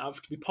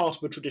have to be part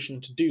of a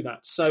tradition to do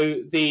that. So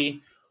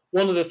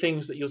one of the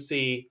things that you'll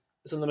see,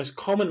 some of the most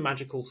common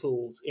magical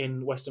tools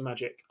in Western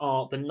magic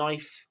are the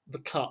knife, the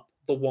cup,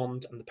 the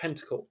wand, and the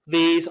pentacle.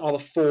 These are the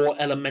 4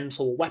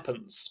 elemental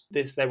weapons.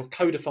 They were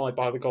codified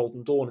by the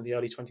Golden Dawn in the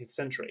early 20th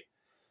century.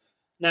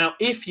 Now,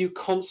 if you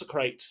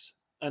consecrate,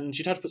 and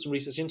you'd have to put some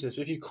research into this,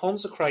 but if you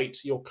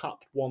consecrate your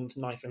cup, wand,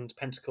 knife, and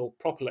pentacle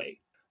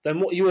properly,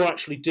 then what you are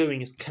actually doing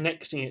is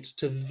connecting it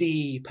to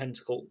the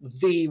pentacle,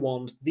 the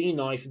wand, the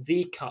knife,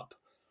 the cup,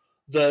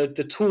 the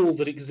tool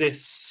that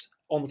exists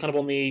on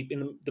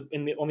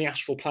the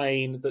astral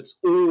plane, that's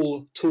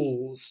all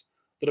tools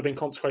that have been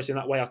consecrated in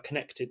that way are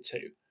connected to.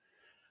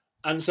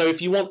 And so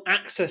if you want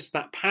access to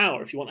that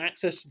power, if you want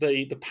access to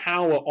the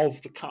power of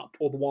the cup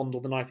or the wand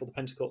or the knife or the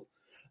pentacle,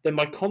 then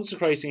by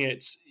consecrating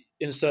it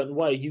in a certain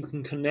way, you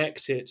can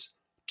connect it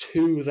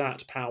to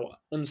that power.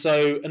 And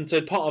so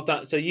part of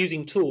that, so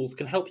using tools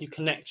can help you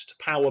connect to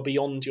power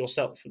beyond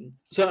yourself. And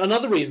so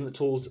another reason that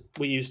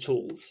we use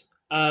tools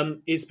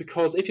is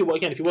because if you're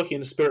working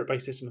in a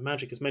spirit-based system of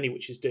magic, as many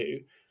witches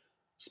do,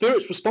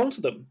 spirits respond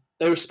to them.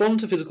 They respond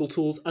to physical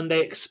tools and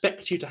they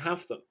expect you to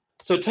have them.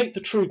 So take the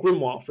True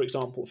Grimoire, for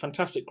example,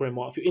 fantastic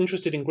grimoire. If you're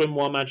interested in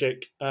grimoire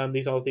magic,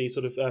 these are the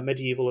sort of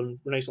medieval and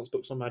Renaissance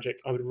books on magic,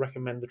 I would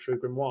recommend the True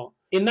Grimoire.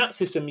 In that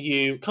system,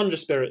 you conjure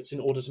spirits in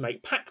order to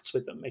make pacts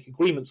with them, make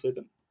agreements with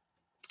them.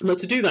 But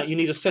to do that, you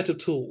need a set of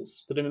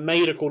tools that are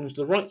made according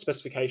to the right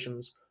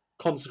specifications,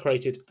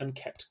 consecrated, and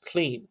kept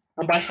clean.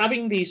 And by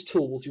having these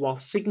tools, you are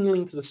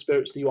signalling to the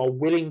spirits that you are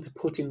willing to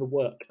put in the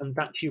work and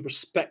that you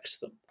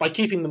respect them. By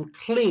keeping them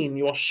clean,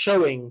 you are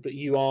showing that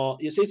you are...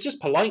 It's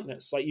just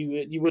politeness. Like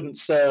you wouldn't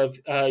serve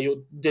your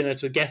dinner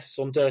to guests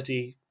on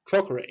dirty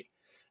crockery.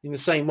 In the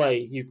same way,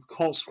 you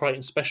consecrate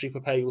and specially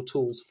prepare your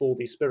tools for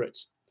these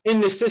spirits. In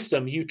this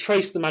system, you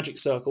trace the magic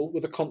circle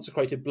with a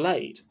consecrated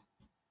blade.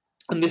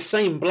 And this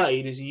same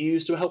blade is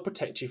used to help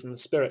protect you from the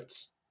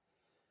spirits.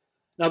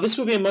 Now, this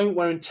would be a moment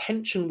where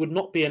intention would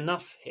not be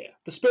enough here.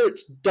 The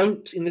spirits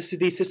don't, in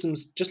these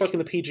systems, just like in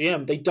the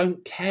PGM, they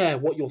don't care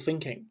what you're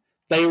thinking.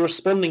 They are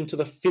responding to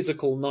the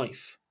physical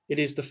knife. It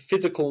is the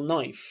physical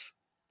knife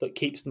that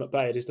keeps them at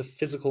bay. It is the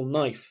physical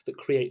knife that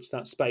creates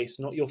that space,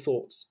 not your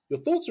thoughts. Your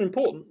thoughts are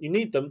important. You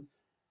need them,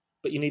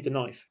 but you need the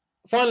knife.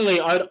 Finally,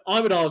 I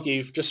would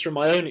argue, just from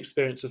my own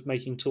experience of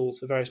making tools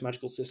for various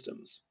magical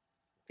systems,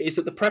 is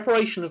that the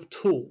preparation of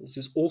tools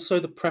is also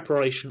the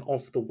preparation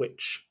of the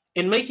witch.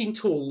 In making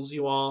tools,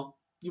 you are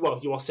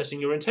setting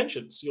your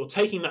intentions. You're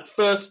taking that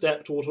first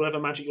step towards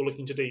whatever magic you're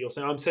looking to do. You're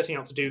saying, I'm setting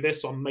out to do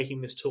this, so I'm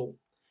making this tool.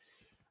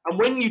 And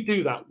when you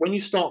do that, when you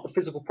start the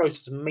physical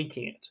process of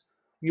making it,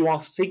 you are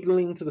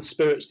signaling to the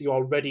spirits that you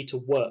are ready to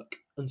work.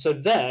 And so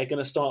they're going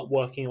to start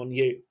working on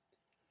you.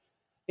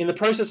 In the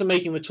process of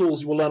making the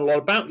tools, you will learn a lot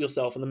about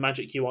yourself and the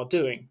magic you are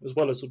doing, as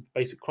well as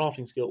basic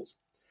crafting skills.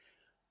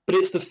 But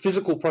it's the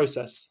physical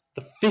process,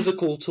 the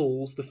physical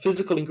tools, the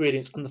physical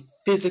ingredients, and the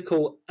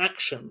physical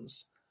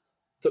actions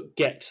that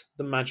get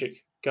the magic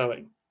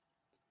going.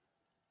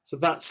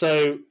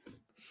 So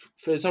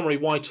for summary,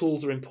 why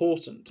tools are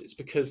important. It's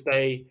because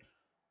they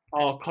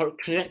are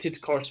connected to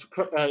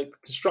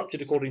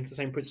constructed according to the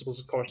same principles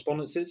as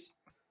correspondences.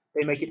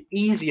 They make it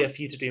easier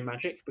for you to do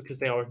magic because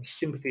they are in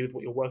sympathy with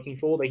what you're working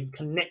for. They can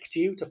connect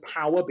you to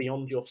power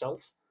beyond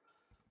yourself.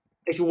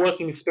 If you're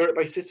working with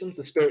spirit-based systems,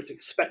 the spirits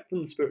expect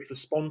them, the spirits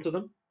respond to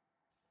them.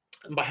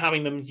 And by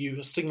having them, you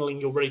are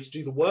signalling you're ready to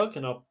do the work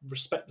and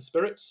respect the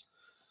spirits.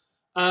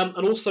 And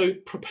also,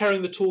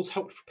 preparing the tools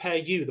help prepare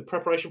you. The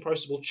preparation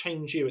process will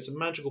change you. It's a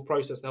magical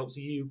process that helps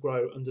you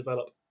grow and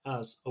develop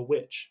as a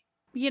witch.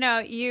 You know,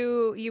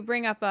 you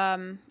bring up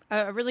a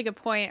really good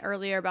point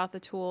earlier about the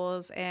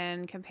tools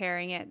and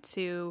comparing it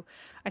to,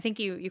 I think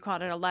you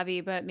called it a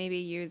levy, but maybe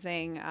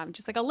using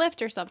just like a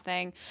lift or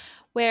something,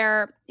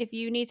 where if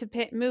you need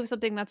to move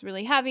something that's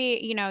really heavy,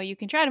 you know, you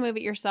can try to move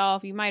it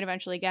yourself. You might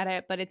eventually get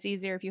it, but it's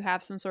easier if you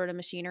have some sort of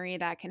machinery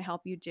that can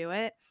help you do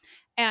it.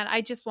 And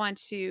I just want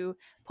to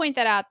point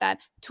that out, that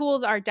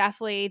tools are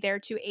definitely there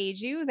to aid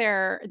you.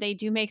 They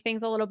do make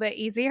things a little bit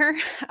easier.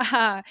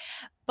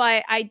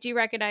 But I do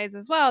recognize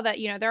as well that,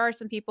 you know, there are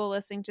some people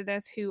listening to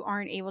this who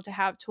aren't able to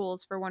have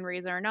tools for one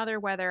reason or another,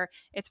 whether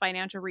it's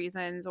financial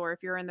reasons or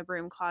if you're in the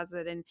broom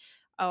closet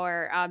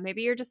or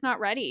maybe you're just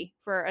not ready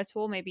for a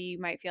tool. Maybe you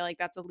might feel like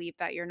that's a leap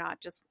that you're not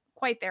just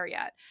quite there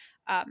yet.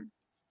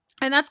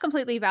 And that's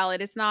completely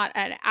valid. It's not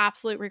an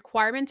absolute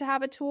requirement to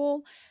have a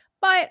tool,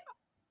 but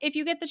if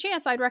you get the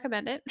chance, I'd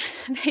recommend it.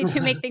 They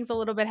do make things a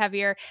little bit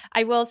heavier.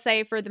 I will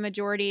say for the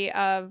majority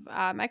of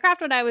my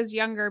craft when I was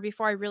younger,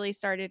 before I really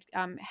started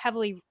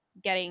heavily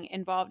getting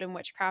involved in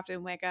witchcraft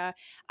and Wicca,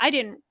 I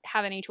didn't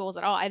have any tools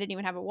at all. I didn't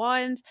even have a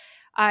wand.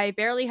 I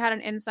barely had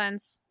an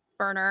incense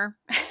burner,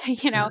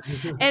 you know,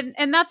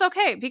 and that's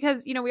okay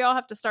because, you know, we all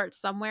have to start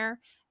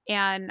somewhere.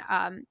 And,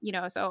 you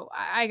know, so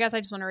I guess I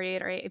just want to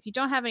reiterate, if you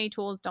don't have any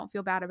tools, don't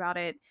feel bad about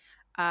it.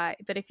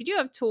 But if you do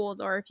have tools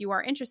or if you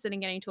are interested in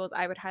getting tools,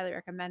 I would highly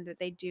recommend that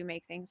they do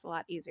make things a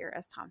lot easier,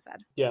 as Tom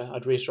said. Yeah,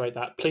 I'd reiterate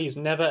that. Please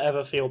never,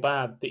 ever feel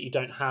bad that you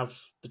don't have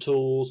the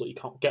tools or you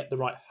can't get the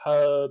right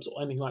herbs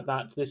or anything like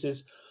that.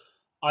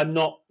 I'm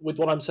not, with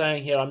what I'm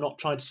saying here, I'm not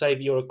trying to say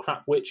that you're a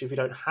crap witch if you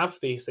don't have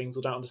these things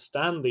or don't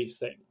understand these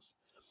things.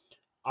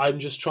 I'm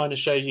just trying to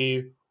show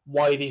you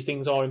why these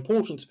things are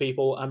important to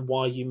people and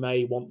why you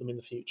may want them in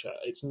the future.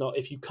 It's not,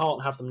 if you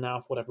can't have them now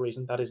for whatever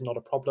reason, that is not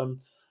a problem.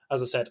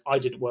 As I said, I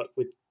didn't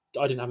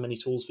have many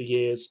tools for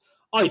years.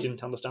 I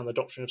didn't understand the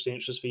doctrine of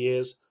signatures for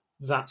years.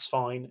 That's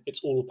fine.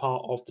 It's all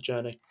part of the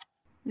journey.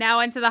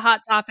 Now into the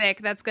hot topic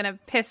that's going to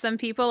piss some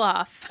people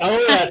off.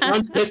 Oh yeah,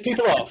 time to piss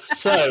people off.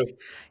 So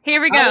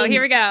here we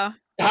go.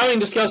 Having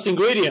discussed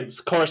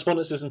ingredients,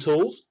 correspondences and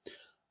tools,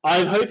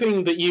 I'm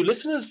hoping that you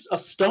listeners are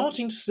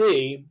starting to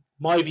see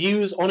my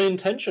views on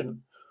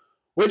intention,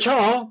 which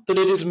are that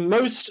it is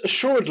most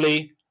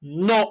assuredly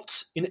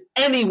not in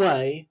any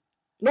way,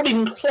 not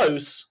even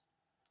close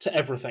to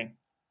everything.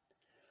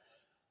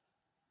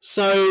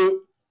 So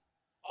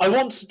I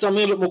want to dive a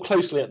little bit more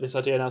closely at this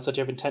idea now, this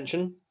idea of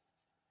intention.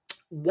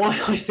 Why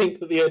I think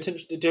that the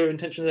idea of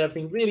intention and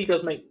everything really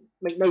does make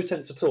no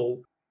sense at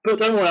all. But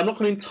don't worry, I'm not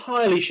going to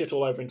entirely shit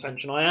all over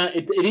intention.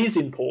 It is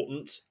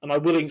important, and I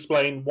will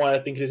explain why I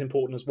think it is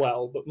important as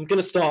well. But I'm going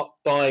to start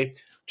by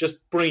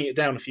just bringing it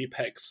down a few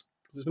pegs,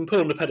 because it's been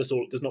put on a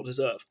pedestal it does not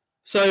deserve.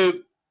 So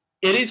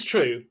it is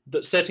true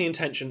that setting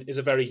intention is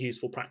a very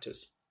useful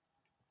practice.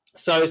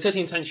 So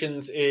setting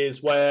intentions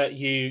is where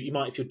you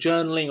might, if you're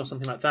journaling or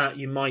something like that,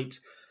 you might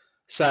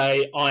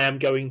say, I am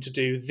going to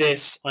do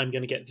this, I'm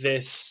going to get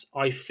this,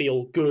 I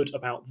feel good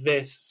about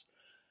this,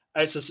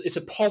 It's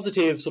a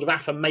positive sort of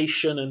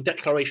affirmation and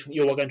declaration that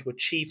you are going to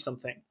achieve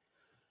something.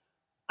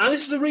 And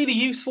this is a really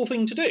useful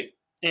thing to do.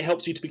 It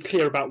helps you to be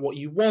clear about what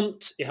you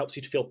want. It helps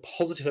you to feel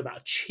positive about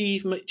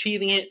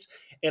achieving it.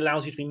 It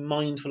allows you to be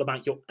mindful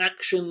about your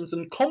actions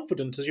and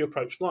confident as you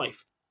approach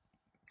life.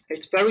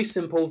 It's very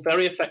simple,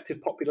 very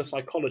effective popular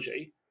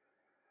psychology.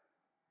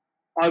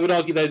 I would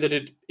argue, though, that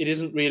it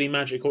isn't really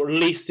magic, or at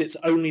least it's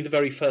only the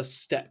very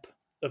first step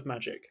of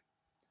magic.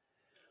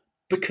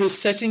 Because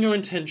setting your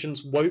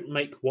intentions won't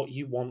make what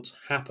you want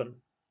happen.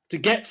 To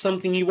get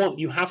something you want,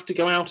 you have to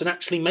go out and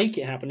actually make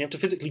it happen. You have to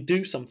physically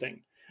do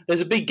something.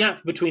 There's a big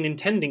gap between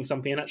intending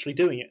something and actually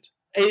doing it.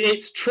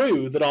 It's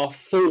true that our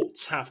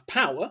thoughts have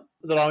power,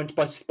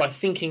 that by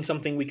thinking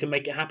something we can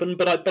make it happen,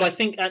 but I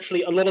think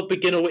actually a lot of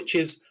beginner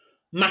witches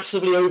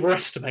massively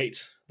overestimate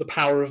the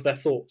power of their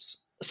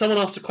thoughts. Someone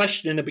asked a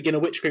question in a beginner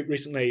witch group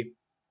recently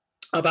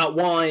about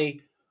why,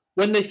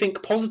 when they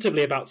think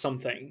positively about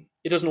something,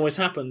 it doesn't always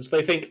happen. So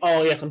they think,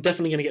 oh yes, I'm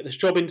definitely going to get this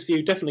job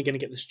interview, definitely going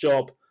to get this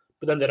job,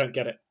 but then they don't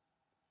get it.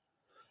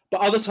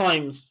 But other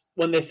times,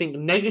 when they think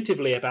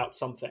negatively about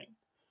something,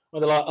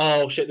 where they're like,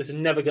 oh shit, this is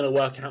never going to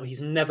work out,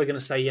 he's never going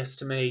to say yes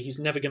to me, he's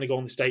never going to go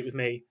on this date with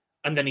me,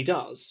 and then he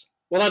does.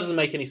 Well, that doesn't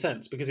make any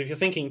sense, because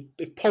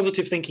if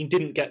positive thinking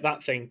didn't get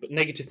that thing, but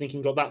negative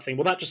thinking got that thing,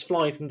 well, that just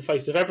flies in the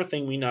face of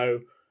everything we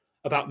know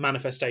about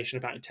manifestation,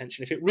 about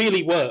intention. If it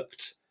really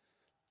worked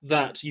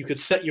that you could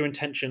set your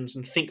intentions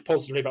and think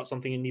positively about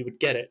something and you would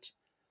get it,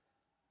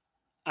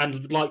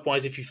 and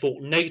likewise, if you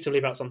thought negatively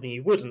about something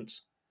you wouldn't,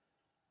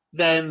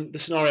 then the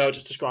scenario I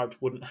just described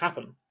wouldn't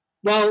happen.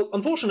 Well,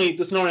 unfortunately,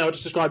 the scenario I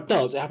just described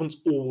does. It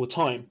happens all the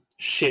time.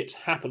 Shit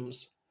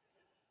happens.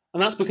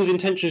 And that's because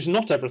intention is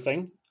not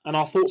everything, and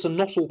our thoughts are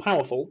not all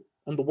powerful,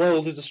 and the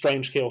world is a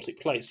strange, chaotic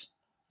place.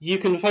 You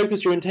can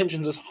focus your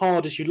intentions as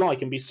hard as you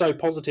like and be so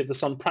positive the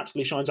sun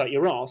practically shines out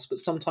your arse, but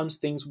sometimes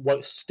things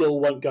still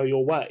won't go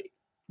your way.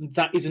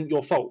 That isn't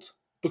your fault.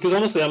 Because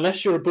honestly,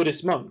 unless you're a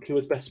Buddhist monk who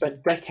has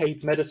spent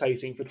decades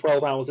meditating for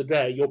 12 hours a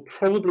day, you're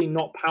probably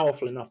not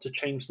powerful enough to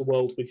change the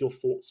world with your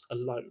thoughts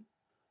alone.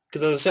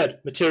 Because as I said,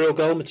 material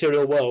goal,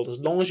 material world, as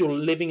long as you're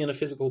living in a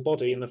physical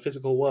body in the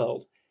physical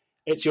world,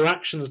 it's your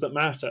actions that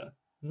matter,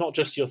 not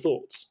just your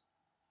thoughts.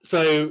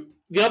 So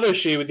the other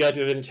issue with the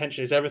idea that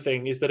intention is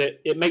everything is that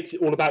it makes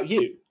it all about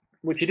you,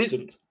 which it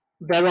isn't.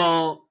 There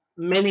are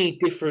many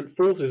different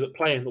forces at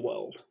play in the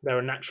world. There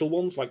are natural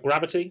ones like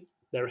gravity.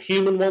 There are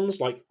human ones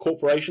like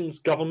corporations,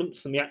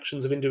 governments, and the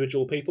actions of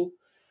individual people.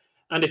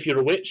 And if you're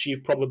a witch, you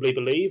probably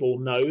believe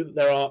or know that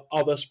there are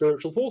other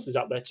spiritual forces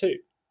out there too.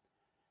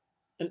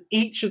 And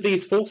each of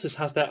these forces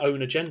has their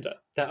own agenda,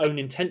 their own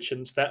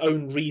intentions, their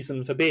own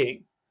reason for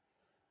being.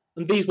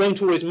 And these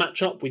won't always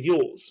match up with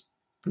yours.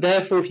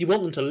 Therefore, if you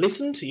want them to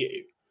listen to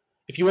you,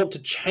 if you want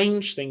to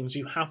change things,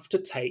 you have to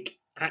take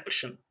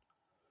action.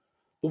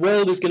 The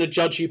world is going to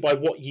judge you by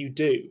what you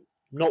do,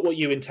 not what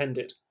you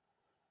intended.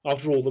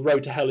 After all, the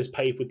road to hell is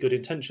paved with good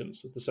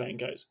intentions, as the saying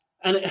goes.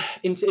 And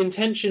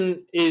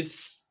intention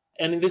is,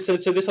 and this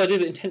idea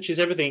that intention is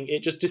everything,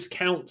 it just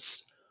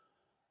discounts,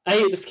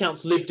 it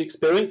discounts lived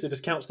experience, it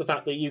discounts the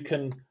fact that you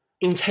can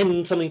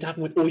intend something to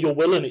happen with all your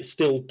will and it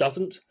still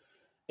doesn't.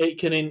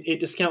 It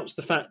discounts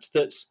the fact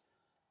that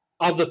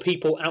other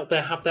people out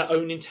there have their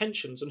own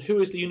intentions, and who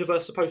is the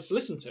universe supposed to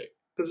listen to?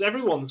 Because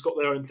everyone's got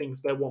their own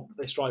things they want, that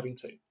they're striving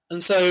to.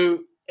 And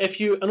so,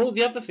 all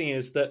the other thing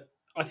is that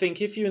I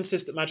think if you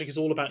insist that magic is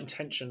all about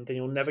intention, then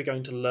you're never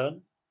going to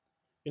learn.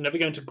 You're never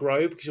going to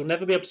grow, because you'll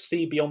never be able to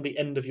see beyond the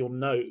end of your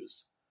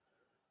nose.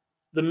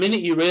 The minute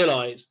you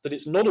realise that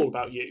it's not all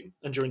about you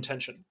and your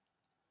intention,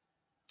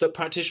 that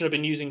practitioners have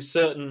been using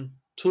certain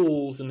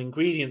tools and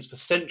ingredients for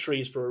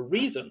centuries for a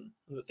reason,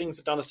 and that things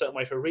are done a certain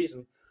way for a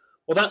reason,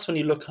 well, that's when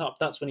you look up,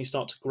 that's when you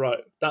start to grow.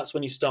 That's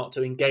when you start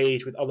to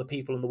engage with other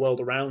people in the world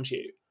around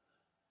you.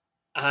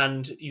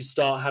 And you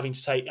start having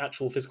to take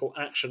actual physical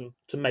action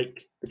to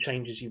make the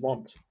changes you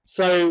want.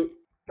 So,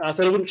 I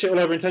said I wouldn't shit all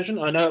over intention.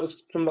 I know it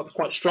was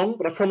quite strong,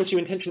 but I promise you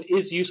intention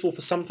is useful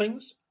for some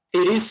things.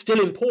 It is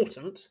still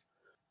important,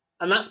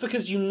 and that's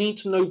because you need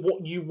to know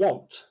what you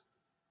want,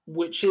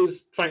 which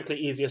is, frankly,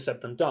 easier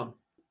said than done.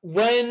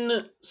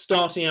 When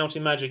starting out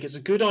in magic, it's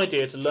a good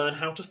idea to learn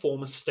how to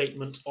form a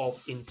statement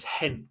of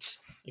intent,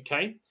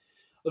 okay?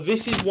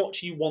 This is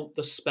what you want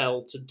the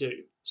spell to do.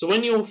 So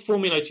when you're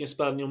formulating a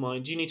spell in your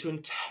mind, you need to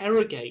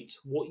interrogate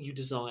what you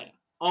desire.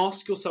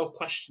 Ask yourself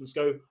questions.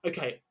 Go,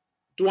 okay,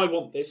 do I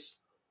want this?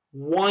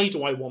 Why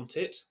do I want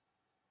it?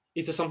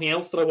 Is there something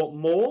else that I want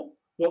more?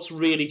 What's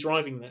really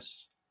driving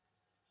this?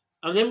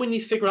 And then when you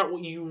figure out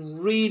what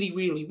you really,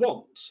 really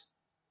want,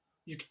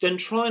 you can then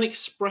try and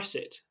express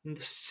it in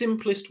the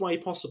simplest way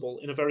possible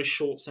in a very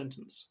short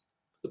sentence.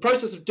 The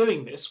process of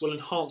doing this will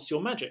enhance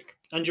your magic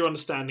and your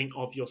understanding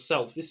of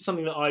yourself. This is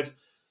something that I've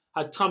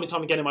had time and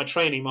time again in my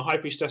training. My high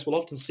priestess will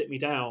often sit me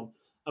down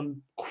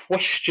and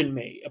question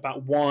me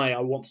about why I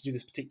want to do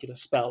this particular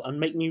spell and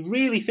make me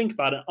really think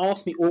about it,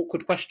 ask me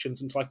awkward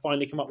questions until I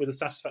finally come up with a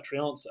satisfactory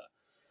answer.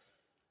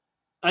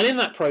 And in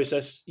that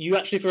process, you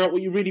actually figure out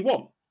what you really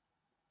want.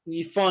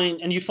 you find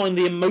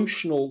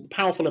the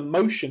powerful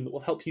emotion that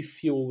will help you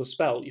fuel the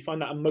spell. You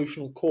find that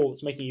emotional core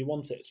that's making you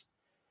want it.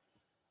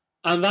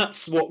 And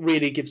that's what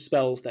really gives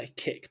spells their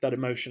kick, that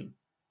emotion.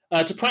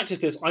 To practice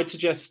this, I'd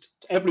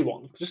suggest to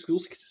everyone, because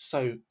it's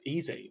so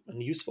easy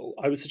and useful,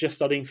 I would suggest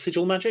studying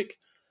sigil magic,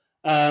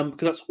 because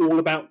that's all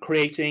about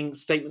creating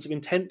statements of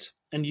intent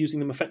and using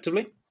them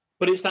effectively.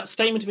 But it's that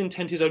statement of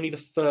intent is only the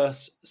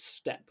first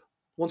step.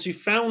 Once you've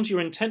found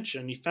your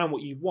intention, you've found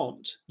what you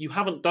want, you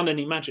haven't done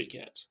any magic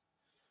yet.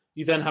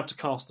 You then have to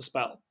cast the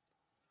spell.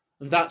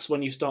 And that's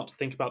when you start to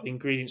think about the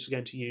ingredients you're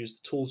going to use,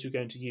 the tools you're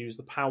going to use,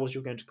 the powers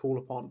you're going to call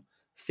upon,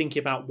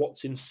 thinking about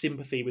what's in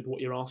sympathy with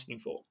what you're asking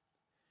for.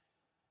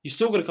 You've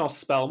still got to cast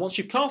the spell, and once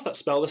you've cast that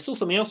spell, there's still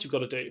something else you've got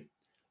to do.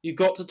 You've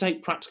got to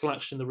take practical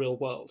action in the real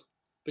world,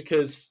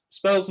 because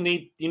spells you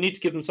need to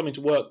give them something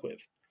to work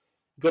with.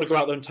 You've got to go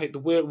out there and take the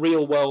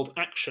real world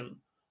action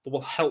that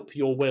will help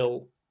your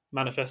will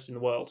manifest in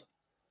the world.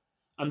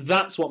 And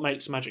that's what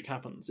makes magic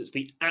happen. It's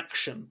the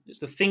action, it's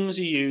the things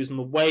you use and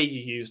the way you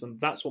use them,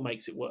 that's what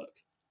makes it work.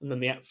 And then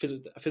the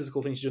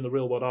physical things you do in the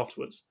real world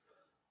afterwards,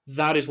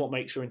 that is what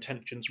makes your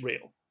intentions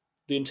real.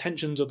 The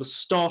intentions are the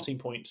starting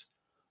point,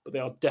 but they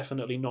are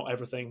definitely not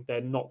everything. They're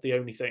not the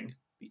only thing.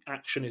 The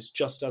action is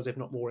just as, if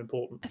not more,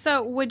 important.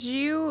 So would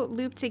you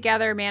loop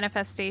together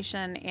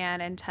manifestation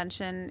and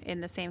intention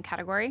in the same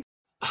category?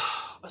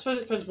 I suppose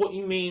it depends what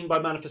you mean by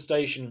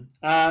manifestation.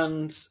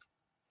 And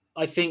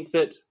I think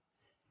that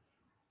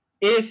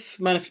if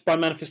by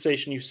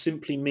manifestation you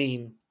simply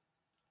mean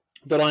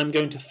that I'm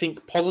going to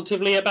think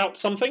positively about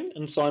something,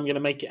 and so I'm going to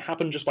make it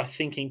happen just by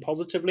thinking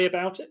positively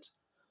about it,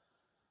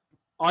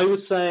 I would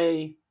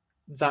say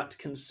that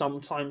can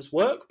sometimes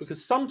work,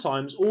 because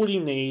sometimes all you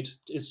need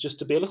is just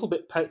to be a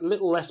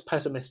little less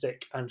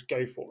pessimistic and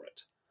go for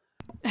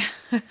it.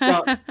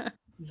 But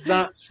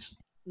that's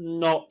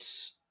not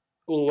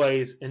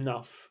always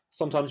enough.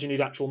 Sometimes you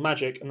need actual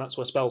magic, and that's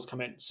where spells come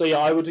in. So yeah,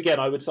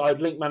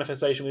 I'd link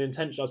manifestation with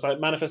intention. I'd say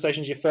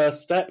manifestation is your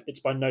first step.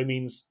 It's by no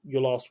means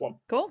your last one.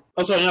 Cool.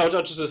 Oh, sorry, no, I'll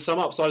just sum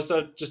up.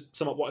 So just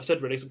sum up what I've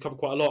said, really, so I've covered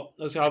quite a lot.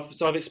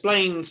 So I've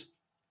explained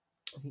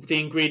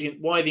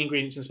why the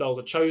ingredients in spells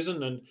are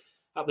chosen, and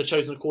how they're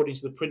chosen according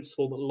to the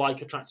principle that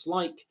like attracts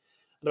like,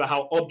 and about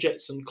how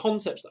objects and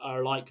concepts that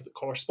are alike, that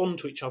correspond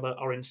to each other,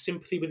 are in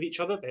sympathy with each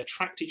other, they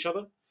attract each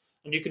other,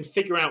 and you can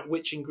figure out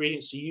which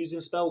ingredients to use in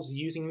spells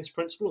using this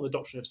principle and the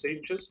doctrine of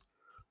signatures.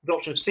 The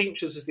doctrine of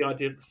signatures is the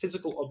idea that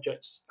physical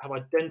objects have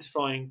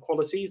identifying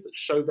qualities that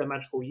show their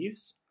magical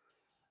use,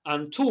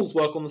 and tools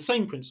work on the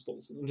same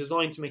principles and are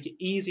designed to make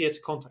it easier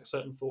to contact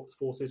certain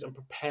forces and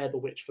prepare the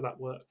witch for that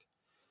work.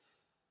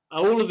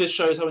 All of this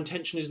shows how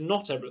intention is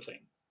not everything.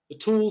 The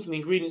tools and the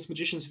ingredients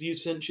magicians have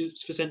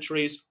used for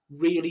centuries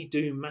really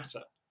do matter.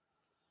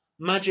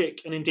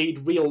 Magic, and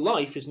indeed real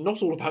life, is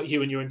not all about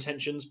you and your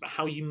intentions, but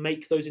how you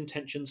make those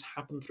intentions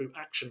happen through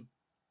action.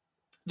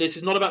 This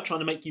is not about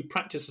trying to make you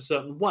practice a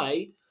certain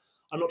way.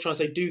 I'm not trying to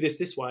say do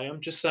this way. I'm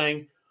just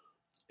saying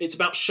it's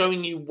about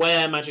showing you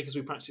where magic as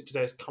we practice it today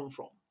has come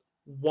from,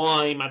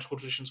 why magical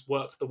traditions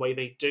work the way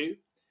they do,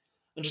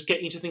 and just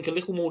getting you to think a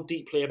little more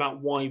deeply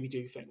about why we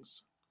do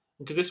things.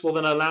 Because this will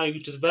then allow you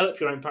to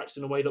develop your own practice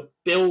in a way that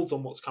builds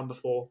on what's come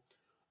before,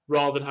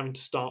 rather than having to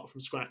start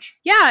from scratch.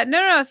 Yeah,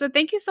 no. So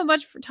thank you so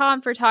much,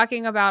 Tom, for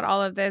talking about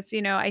all of this.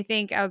 I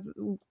think, as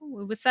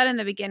was said in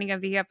the beginning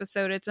of the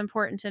episode, it's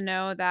important to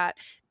know that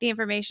the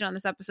information on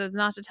this episode is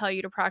not to tell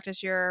you to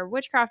practice your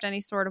witchcraft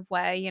any sort of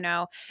way.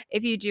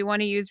 If you do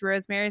want to use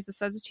rosemary as a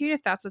substitute,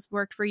 if that's what's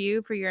worked for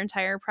you for your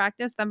entire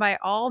practice, then by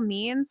all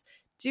means,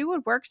 do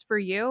what works for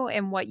you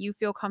and what you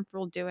feel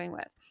comfortable doing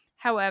with.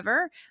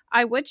 However,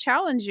 I would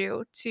challenge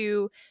you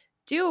to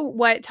do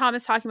what Tom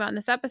is talking about in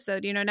this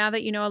episode. Now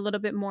that you know a little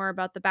bit more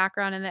about the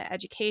background and the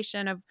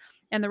education of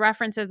and the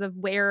references of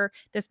where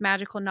this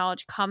magical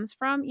knowledge comes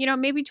from,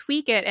 maybe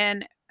tweak it,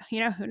 and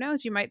who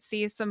knows, you might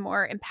see some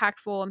more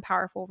impactful and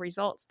powerful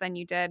results than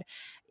you did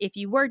if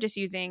you were just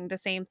using the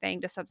same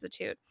thing to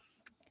substitute.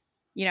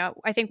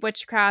 I think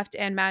witchcraft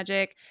and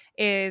magic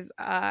is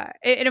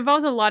it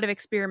involves a lot of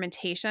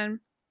experimentation.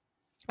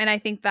 And I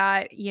think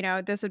that,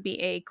 this would be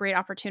a great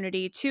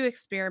opportunity to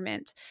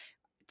experiment,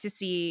 to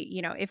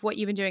see, if what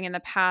you've been doing in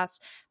the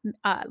past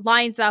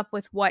lines up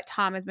with what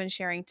Tom has been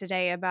sharing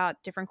today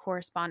about different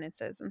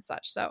correspondences and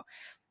such. So,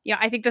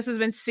 I think this has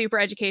been super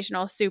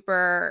educational,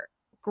 super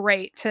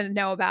great to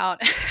know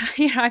about.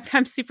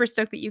 I'm super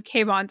stoked that you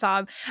came on,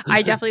 Tom.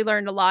 I definitely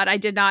learned a lot. I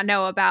did not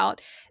know about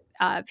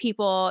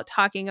people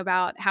talking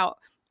about how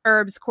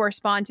herbs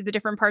correspond to the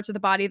different parts of the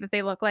body that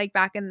they look like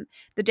back in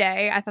the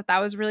day. I thought that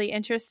was really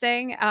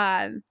interesting.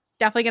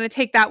 Definitely going to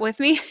take that with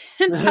me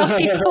and tell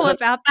people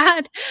about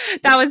that.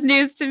 That was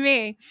news to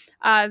me.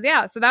 So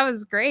that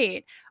was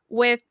great.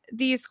 With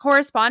these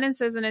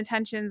correspondences and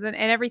intentions and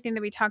everything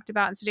that we talked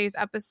about in today's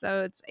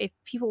episodes, if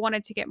people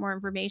wanted to get more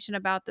information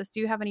about this, do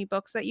you have any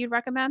books that you'd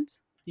recommend?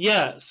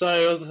 Yeah, so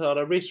as I said,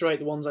 I'd reiterate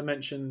the ones I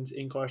mentioned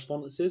in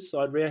correspondences.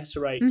 So I'd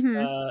reiterate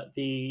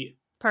the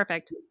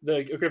Perfect. The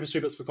Agrippa's 3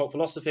 books for cult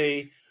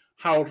philosophy,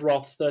 Harold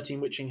Roth's 13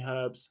 Witching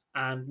Herbs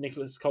and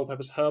Nicholas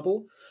Culpeper's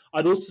Herbal.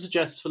 I'd also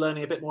suggest, for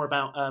learning a bit more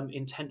about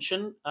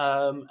intention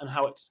and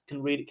how it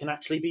can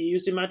actually be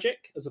used in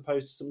magic, as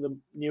opposed to some of the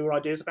newer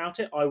ideas about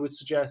it, I would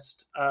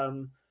suggest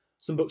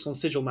some books on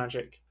sigil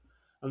magic.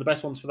 And the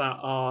best ones for that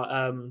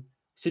are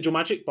Sigil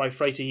Magic by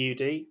Frater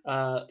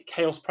UD,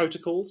 Chaos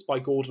Protocols by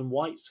Gordon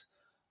White,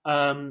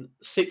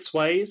 6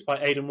 Ways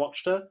by Aidan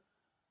Wachter.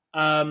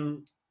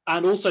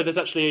 And also, there's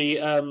actually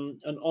an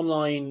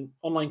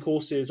online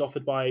courses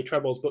offered by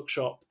Trebol's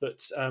Bookshop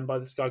that by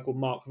this guy called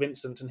Mark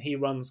Vincent, and he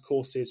runs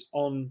courses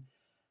on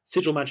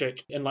sigil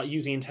magic and like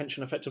using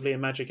intention effectively in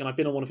magic. And I've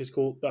been on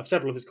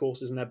several of his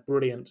courses, and they're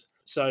brilliant.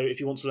 So if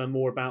you want to learn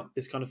more about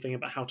this kind of thing,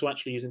 about how to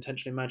actually use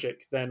intention in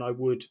magic, then I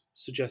would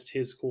suggest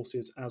his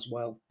courses as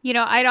well.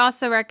 I'd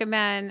also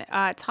recommend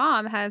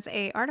Tom has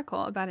a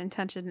article about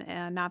intention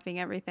and not being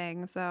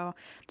everything. So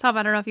Tom,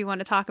 I don't know if you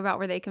want to talk about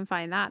where they can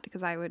find that,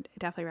 because I would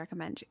definitely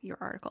recommend your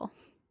article.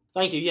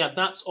 Thank you. Yeah,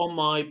 that's on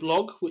my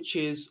blog, which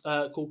is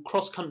called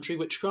Cross Country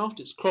Witchcraft.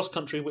 It's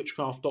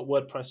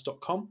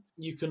crosscountrywitchcraft.wordpress.com.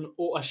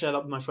 I share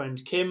that with my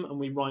friend Kim, and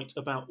we write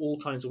about all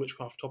kinds of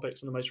witchcraft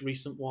topics. And the most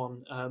recent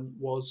one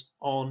was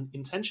on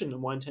intention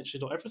and why intention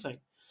is not everything.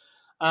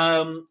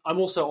 I'm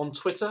also on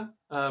Twitter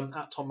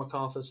at Tom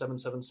MacArthur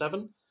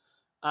 777.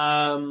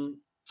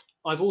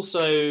 I've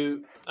also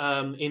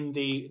in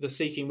the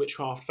Seeking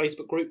Witchcraft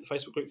Facebook group, the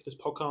Facebook group for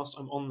this podcast.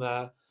 I'm on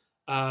there.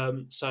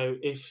 So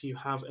if you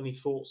have any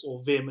thoughts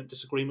or vehement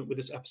disagreement with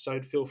this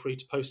episode, feel free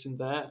to post in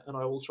there, and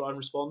I will try and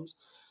respond.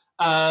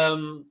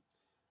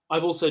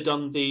 I've also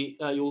done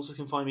you also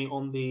can find me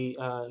on the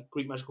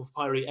Greek Magical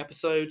Papyri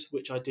episode,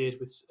 which I did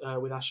with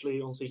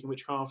Ashley on Seeking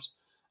Witchcraft,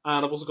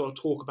 and I've also got a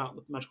talk about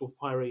the Magical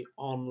Papyri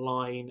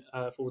online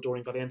for the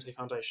Doreen Valiente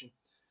Foundation.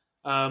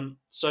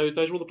 So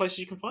those are all the places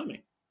you can find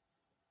me.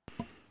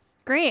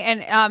 Great.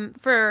 And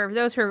for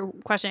those who are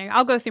questioning,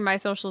 I'll go through my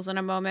socials in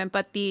a moment,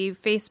 but the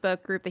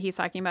Facebook group that he's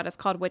talking about is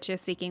called Witches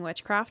Seeking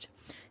Witchcraft.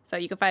 So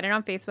you can find it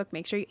on Facebook.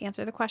 Make sure you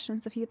answer the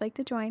questions if you'd like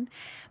to join.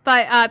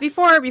 But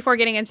before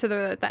getting into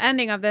the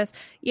ending of this,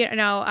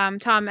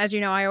 Tom, as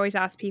you know, I always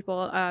ask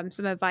people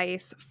some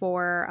advice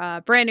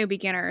for brand new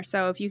beginners.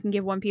 So if you can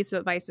give one piece of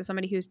advice to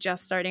somebody who's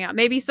just starting out,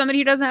 maybe somebody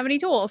who doesn't have any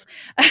tools,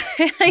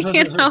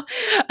 anything,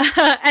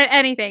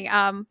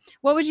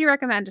 what would you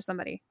recommend to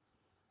somebody?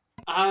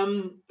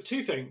 2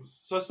 things.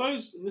 So I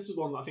suppose, and this is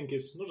one that I think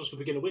is not just for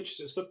beginner witches,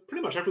 it's for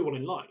pretty much everyone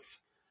in life,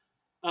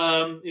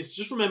 is to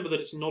just remember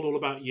that it's not all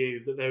about you,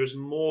 that there is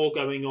more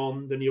going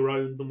on than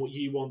than what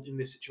you want in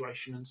this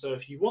situation. And so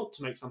if you want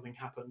to make something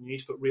happen, you need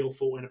to put real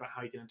thought in about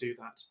how you're going to do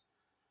that.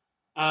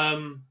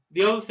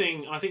 The other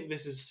thing, I think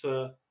this is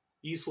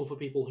useful for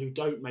people who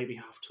don't maybe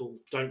have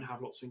tools, don't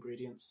have lots of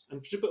ingredients,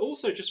 but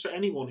also just for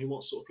anyone who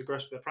wants to sort of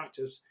progress with their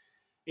practice,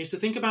 is to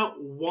think about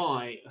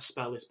why a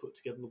spell is put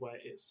together the way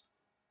it is.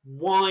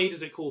 Why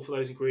does it call for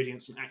those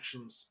ingredients and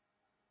actions?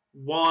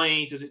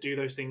 Why does it do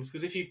those things?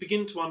 Because if you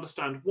begin to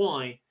understand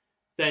why,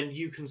 then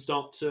you can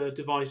start to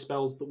devise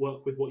spells that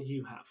work with what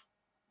you have.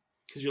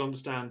 Because you'll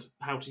understand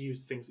how to use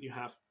the things that you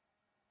have.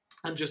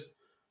 And just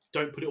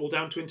don't put it all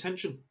down to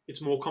intention.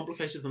 It's more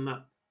complicated than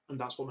that. And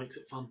that's what makes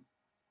it fun.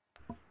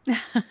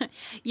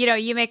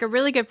 You make a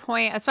really good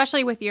point,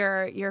 especially with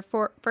your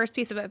first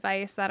piece of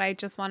advice, that I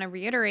just want to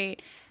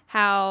reiterate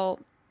how...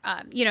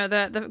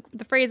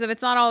 the phrase of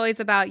it's not always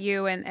about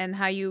you, and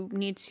how you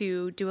need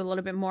to do a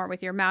little bit more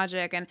with your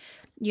magic. And,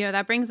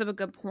 that brings up a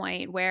good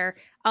point where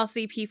I'll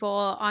see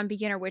people on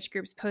beginner witch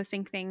groups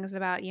posting things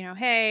about,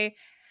 hey,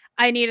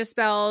 I need a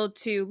spell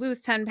to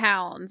lose 10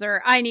 pounds,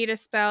 or I need a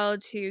spell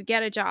to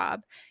get a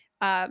job,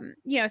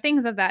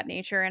 things of that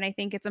nature. And I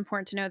think it's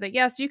important to know that,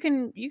 yes, you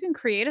can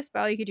create a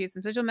spell. You could do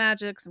some sigil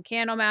magic, some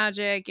candle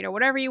magic,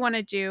 whatever you want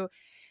to do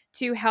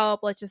to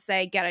help, let's just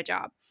say, get a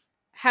job.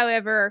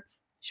 However,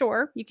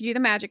 sure, you can do the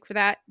magic for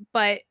that,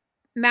 but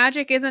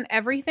magic isn't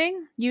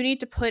everything. You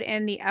need to put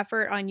in the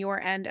effort on your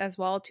end as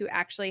well to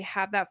actually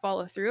have that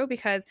follow through,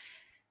 because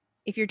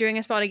if you're doing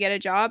a spell to get a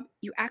job,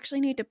 you actually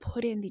need to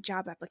put in the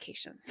job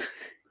applications.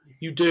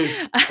 You do.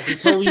 I can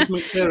tell you from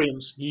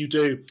experience, you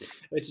do.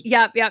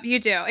 Yep, you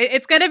do.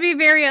 It's going to be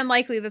very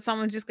unlikely that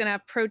someone's just going to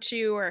approach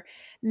you or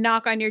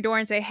knock on your door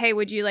and say, hey,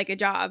 would you like a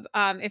job?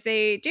 If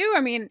they do,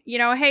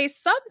 hey,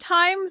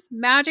 sometimes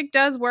magic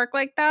does work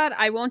like that.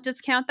 I won't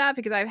discount that,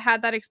 because I've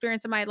had that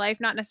experience in my life,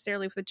 not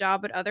necessarily with the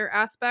job, but other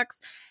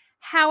aspects.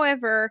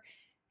 However,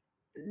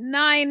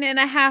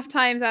 9.5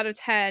 times out of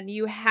 10,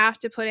 you have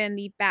to put in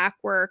the back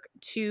work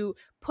to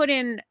put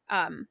in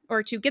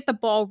or to get the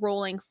ball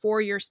rolling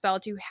for your spell,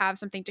 to have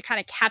something to kind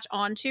of catch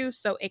on to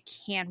so it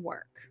can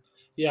work.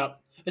 Yeah,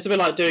 it's a bit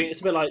like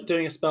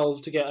doing a spell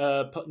to get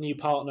a new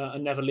partner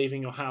and never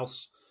leaving your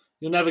house.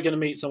 You're never going to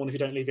meet someone if you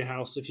don't leave your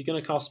house. If you're going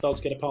to cast a spell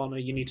to get a partner,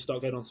 you need to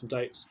start going on some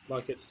dates.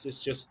 Like it's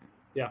just,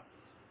 yeah.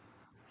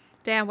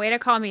 Damn, way to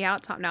call me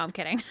out, Tom. No, I'm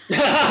kidding.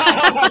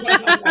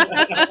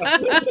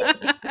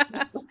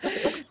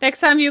 Next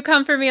time you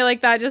come for me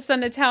like that, just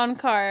send a town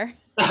car.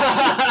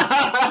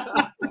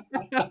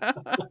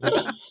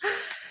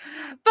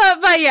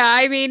 But But yeah,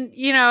 I mean,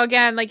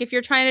 again, like if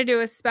you're trying to do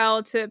a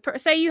spell to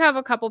say you have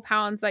a couple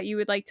pounds that you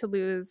would like to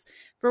lose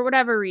for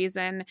whatever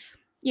reason,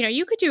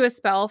 you could do a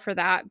spell for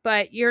that,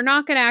 but you're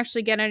not going to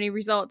actually get any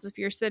results if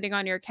you're sitting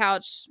on your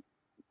couch,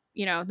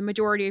 the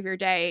majority of your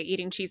day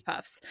eating cheese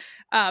puffs.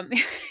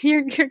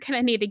 You're going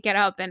to need to get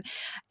up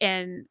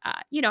and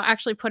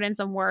actually put in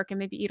some work and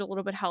maybe eat a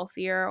little bit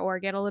healthier or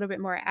get a little bit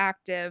more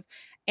active.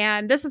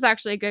 And this is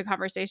actually a good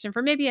conversation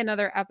for maybe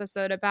another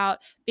episode about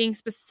being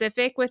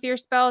specific with your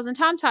spells. And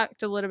Tom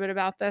talked a little bit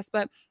about this,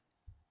 but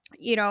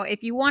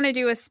if you want to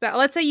do a spell,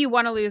 let's say you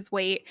want to lose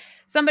weight,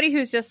 somebody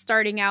who's just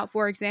starting out,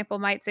 for example,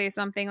 might say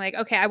something like,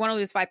 okay, I want to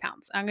lose 5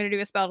 pounds. I'm going to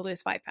do a spell to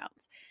lose 5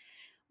 pounds.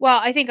 Well,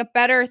 I think a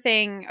better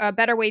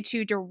way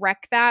to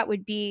direct that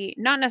would be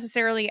not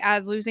necessarily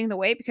as losing the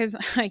weight, because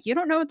you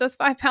don't know what those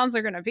 5 pounds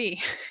are going to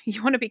be.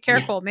 You want to be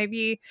careful.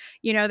 Maybe,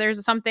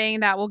 there's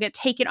something that will get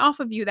taken off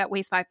of you that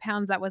weighs 5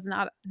 pounds. That was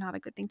not a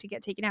good thing to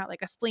get taken out,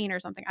 like a spleen or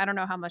something. I don't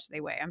know how much they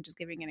weigh. I'm just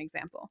giving an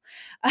example.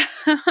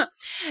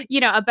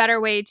 A better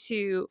way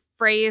to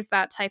phrase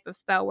that type of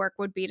spell work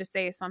would be to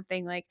say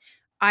something like,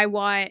 I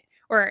want,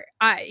 or,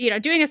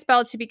 doing a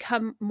spell to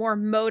become more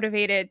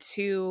motivated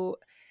to,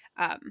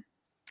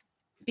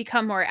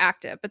 become more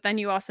active. But then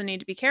you also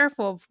need to be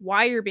careful of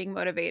why you're being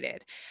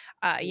motivated,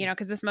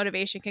 because this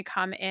motivation can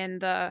come in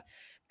the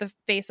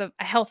face of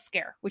a health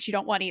scare, which you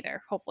don't want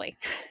either, hopefully.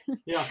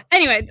 Yeah.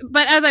 Anyway,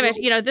 but as I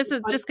mentioned,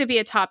 this could be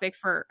a topic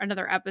for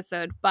another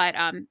episode, but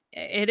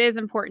it is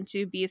important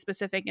to be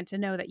specific and to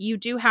know that you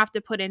do have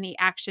to put in the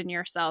action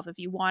yourself if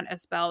you want a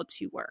spell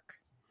to work.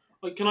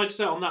 Can I just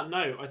say on that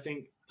note, I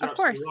think you're of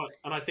course right.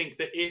 And I think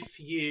that if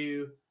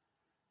you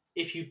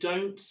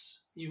don't,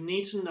 you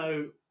need to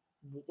know.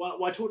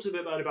 Well, I talked a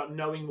bit about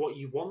knowing what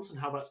you want and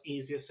how that's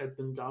easier said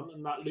than done.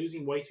 And that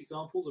losing weight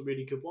example is a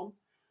really good one.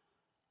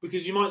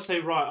 Because you might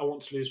say, right, I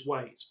want to lose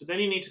weight. But then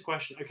you need to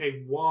question,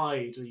 okay,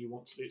 why do you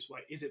want to lose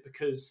weight? Is it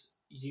because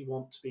you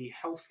want to be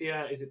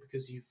healthier? Is it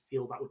because you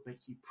feel that would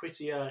make you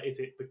prettier? Is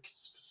it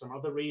because for some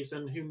other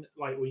reason?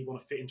 Or you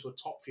want to fit into a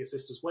top for your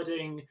sister's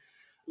wedding?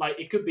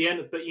 It could be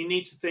anything, but you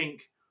need to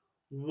think,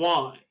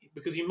 why?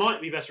 Because you might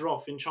be better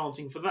off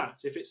enchanting for that.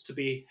 If it's to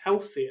be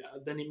healthier,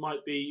 then you might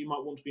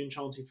want to be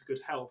enchanting for good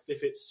health.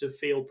 If it's to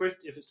feel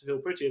prettier,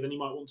 then you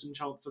might want to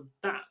enchant for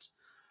that.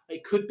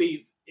 It could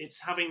be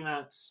it's having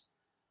that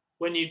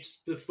when you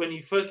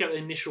first get the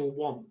initial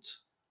want,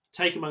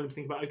 take a moment to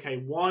think about,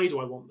 okay, why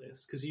do I want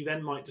this? Because you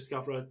then might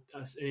discover an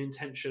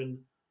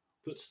intention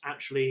that's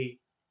actually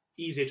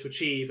easier to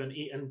achieve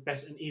and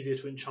better and easier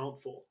to enchant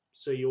for.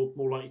 So you're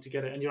more likely to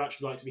get it, and you're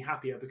actually likely to be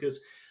happier,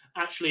 because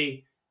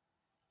actually,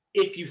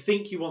 if you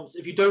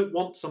don't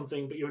want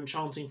something but you're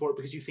enchanting for it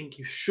because you think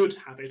you should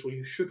have it or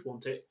you should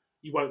want it,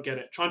 you won't get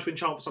it. Trying to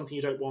enchant for something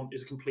you don't want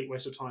is a complete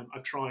waste of time.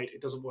 I've tried;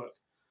 it doesn't work.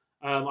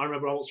 I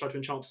remember I once tried to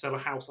enchant to sell a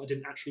house I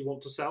didn't actually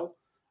want to sell,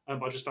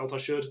 but I just felt I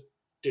should.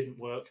 Didn't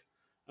work.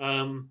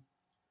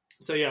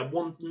 So yeah,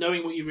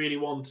 knowing what you really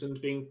want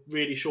and being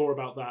really sure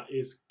about that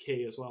is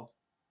key as well.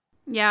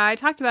 Yeah, I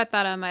talked about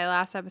that on my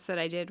last episode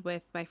I did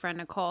with my friend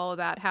Nicole,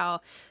 about how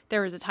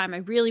there was a time I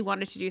really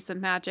wanted to do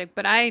some magic,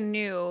 but I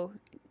knew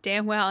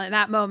damn well in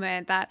that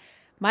moment that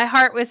my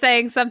heart was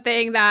saying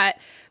something that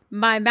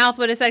my mouth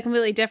would have said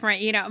completely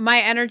different. My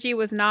energy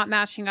was not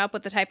matching up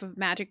with the type of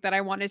magic that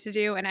I wanted to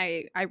do. And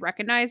I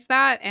recognized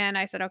that. And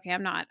I said, okay,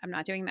 I'm not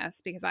doing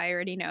this, because I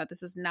already know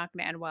this is not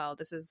going to end well.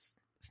 It's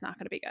not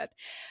going to be good.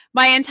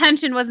 My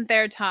intention wasn't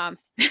there, Tom.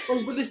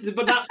 But that's the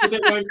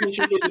bit where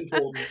intention is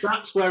important.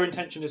 That's where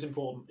intention is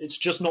important. It's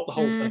just not the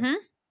whole thing.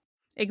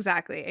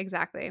 Exactly.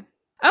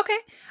 Okay.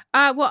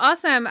 Well,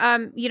 awesome.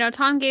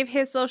 Tom gave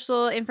his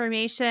social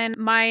information.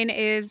 Mine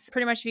is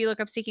pretty much, if you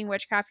look up Seeking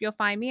Witchcraft, you'll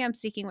find me. I'm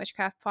Seeking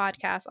Witchcraft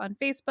Podcast on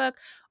Facebook.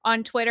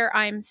 On Twitter,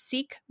 I'm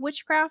Seek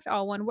Witchcraft,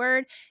 all one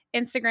word.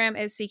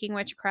 Instagram is Seeking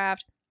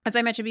Witchcraft. As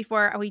I mentioned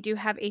before, we do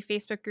have a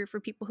Facebook group for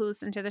people who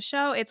listen to the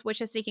show. It's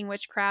Witches Seeking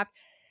Witchcraft.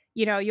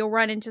 You'll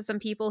run into some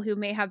people who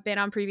may have been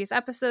on previous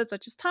episodes,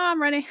 such as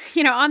Tom running,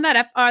 on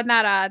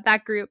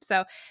that group.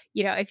 So,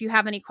 if you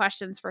have any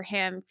questions for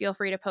him, feel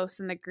free to post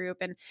in the group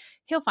and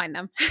he'll find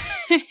them.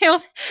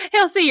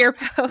 he'll see your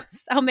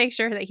posts. I'll make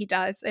sure that he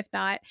does, if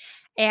not.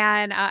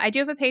 And I do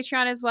have a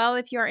Patreon as well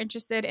if you are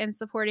interested in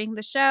supporting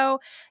the show.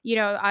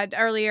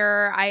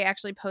 Earlier I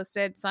actually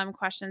posted some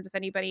questions if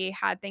anybody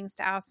had things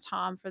to ask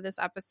Tom for this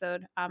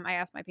episode. I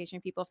asked my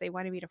Patreon people if they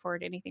wanted me to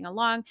forward anything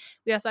along.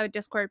 We also have a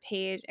Discord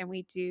page, and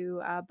we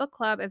do a book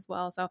club as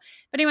well. So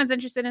if anyone's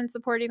interested in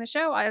supporting the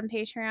show on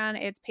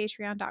Patreon, it's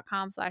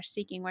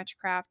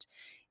patreon.com/seekingwitchcraft.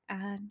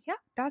 And yeah,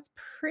 that's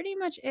pretty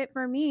much it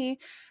for me.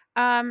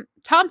 Tom,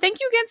 thank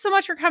you again so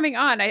much for coming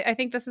on. I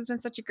think this has been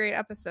such a great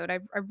episode. I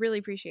really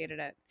appreciated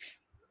it.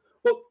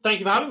 Well, thank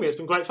you for having me. It's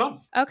been great fun.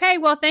 Okay,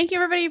 well, thank you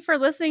everybody for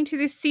listening to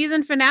the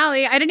season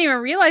finale. I didn't even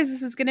realize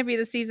this was going to be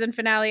the season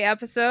finale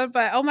episode,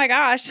 but oh my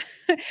gosh,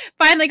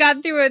 finally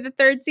got through the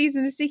third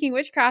season of Seeking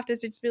Witchcraft.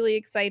 It's just really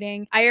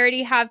exciting. I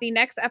already have the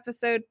next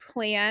episode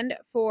planned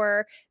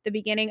for the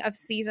beginning of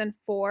season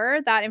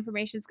 4. That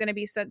information is going to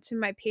be sent to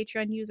my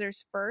Patreon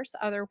users first.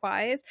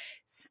 Otherwise,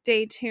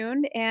 stay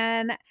tuned.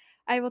 And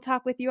I will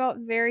talk with you all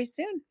very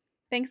soon.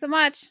 Thanks so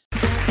much.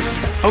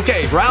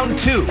 Okay, round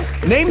 2.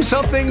 Name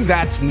something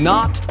that's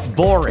not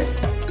boring.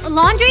 A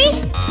laundry?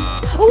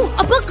 Ooh,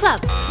 a book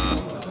club.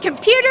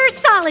 Computer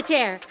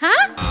solitaire,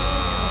 huh?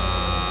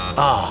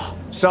 Ah,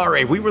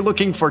 sorry, we were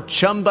looking for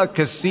Chumba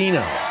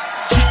Casino.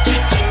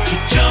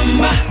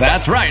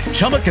 That's right,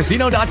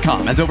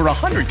 ChumbaCasino.com has over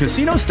 100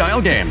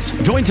 casino-style games.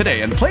 Join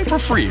today and play for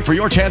free for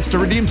your chance to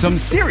redeem some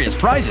serious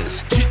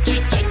prizes.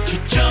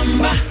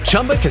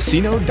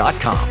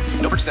 ChumbaCasino.com.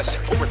 No purchase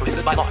necessary. Void where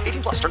prohibited by law.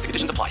 18 plus. Terms and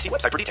conditions apply. See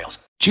website for details.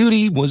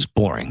 Judy was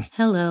boring.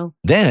 Hello.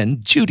 Then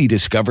Judy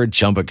discovered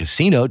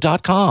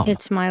ChumbaCasino.com.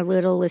 It's my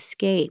little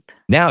escape.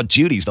 Now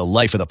Judy's the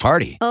life of the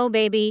party. Oh,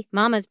 baby,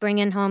 mama's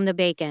bringing home the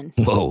bacon.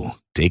 Whoa,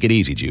 take it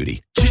easy,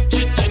 Judy.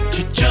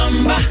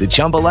 The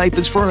Chumba life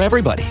is for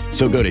everybody.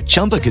 So go to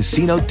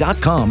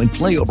ChumbaCasino.com and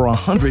play over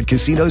 100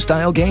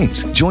 casino-style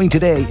games. Join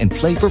today and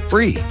play for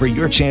free for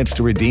your chance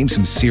to redeem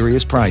some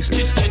serious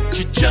prizes.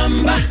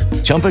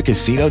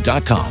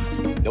 ChumbaCasino.com.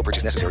 No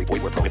purchase necessary.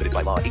 Void where prohibited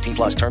by law. 18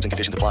 plus. Terms and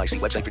conditions apply. See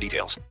website for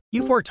details.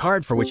 You've worked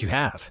hard for what you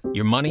have.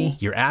 Your money,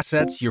 your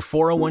assets, your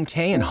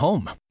 401k, and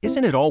home.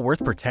 Isn't it all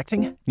worth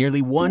protecting?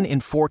 Nearly 1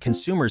 in 4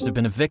 consumers have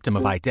been a victim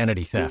of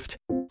identity theft.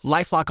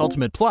 LifeLock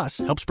Ultimate Plus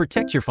helps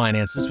protect your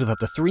finances with up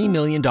to $3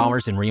 million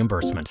in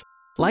reimbursement.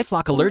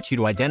 LifeLock alerts you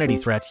to identity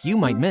threats you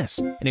might miss.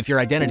 And if your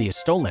identity is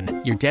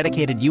stolen, your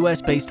dedicated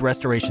U.S.-based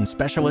restoration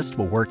specialist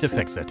will work to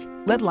fix it.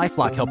 Let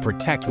LifeLock help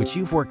protect what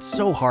you've worked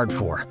so hard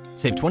for.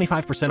 Save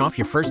 25% off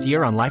your first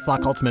year on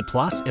LifeLock Ultimate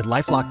Plus at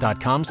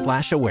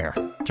LifeLock.com/aware.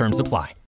 Terms apply.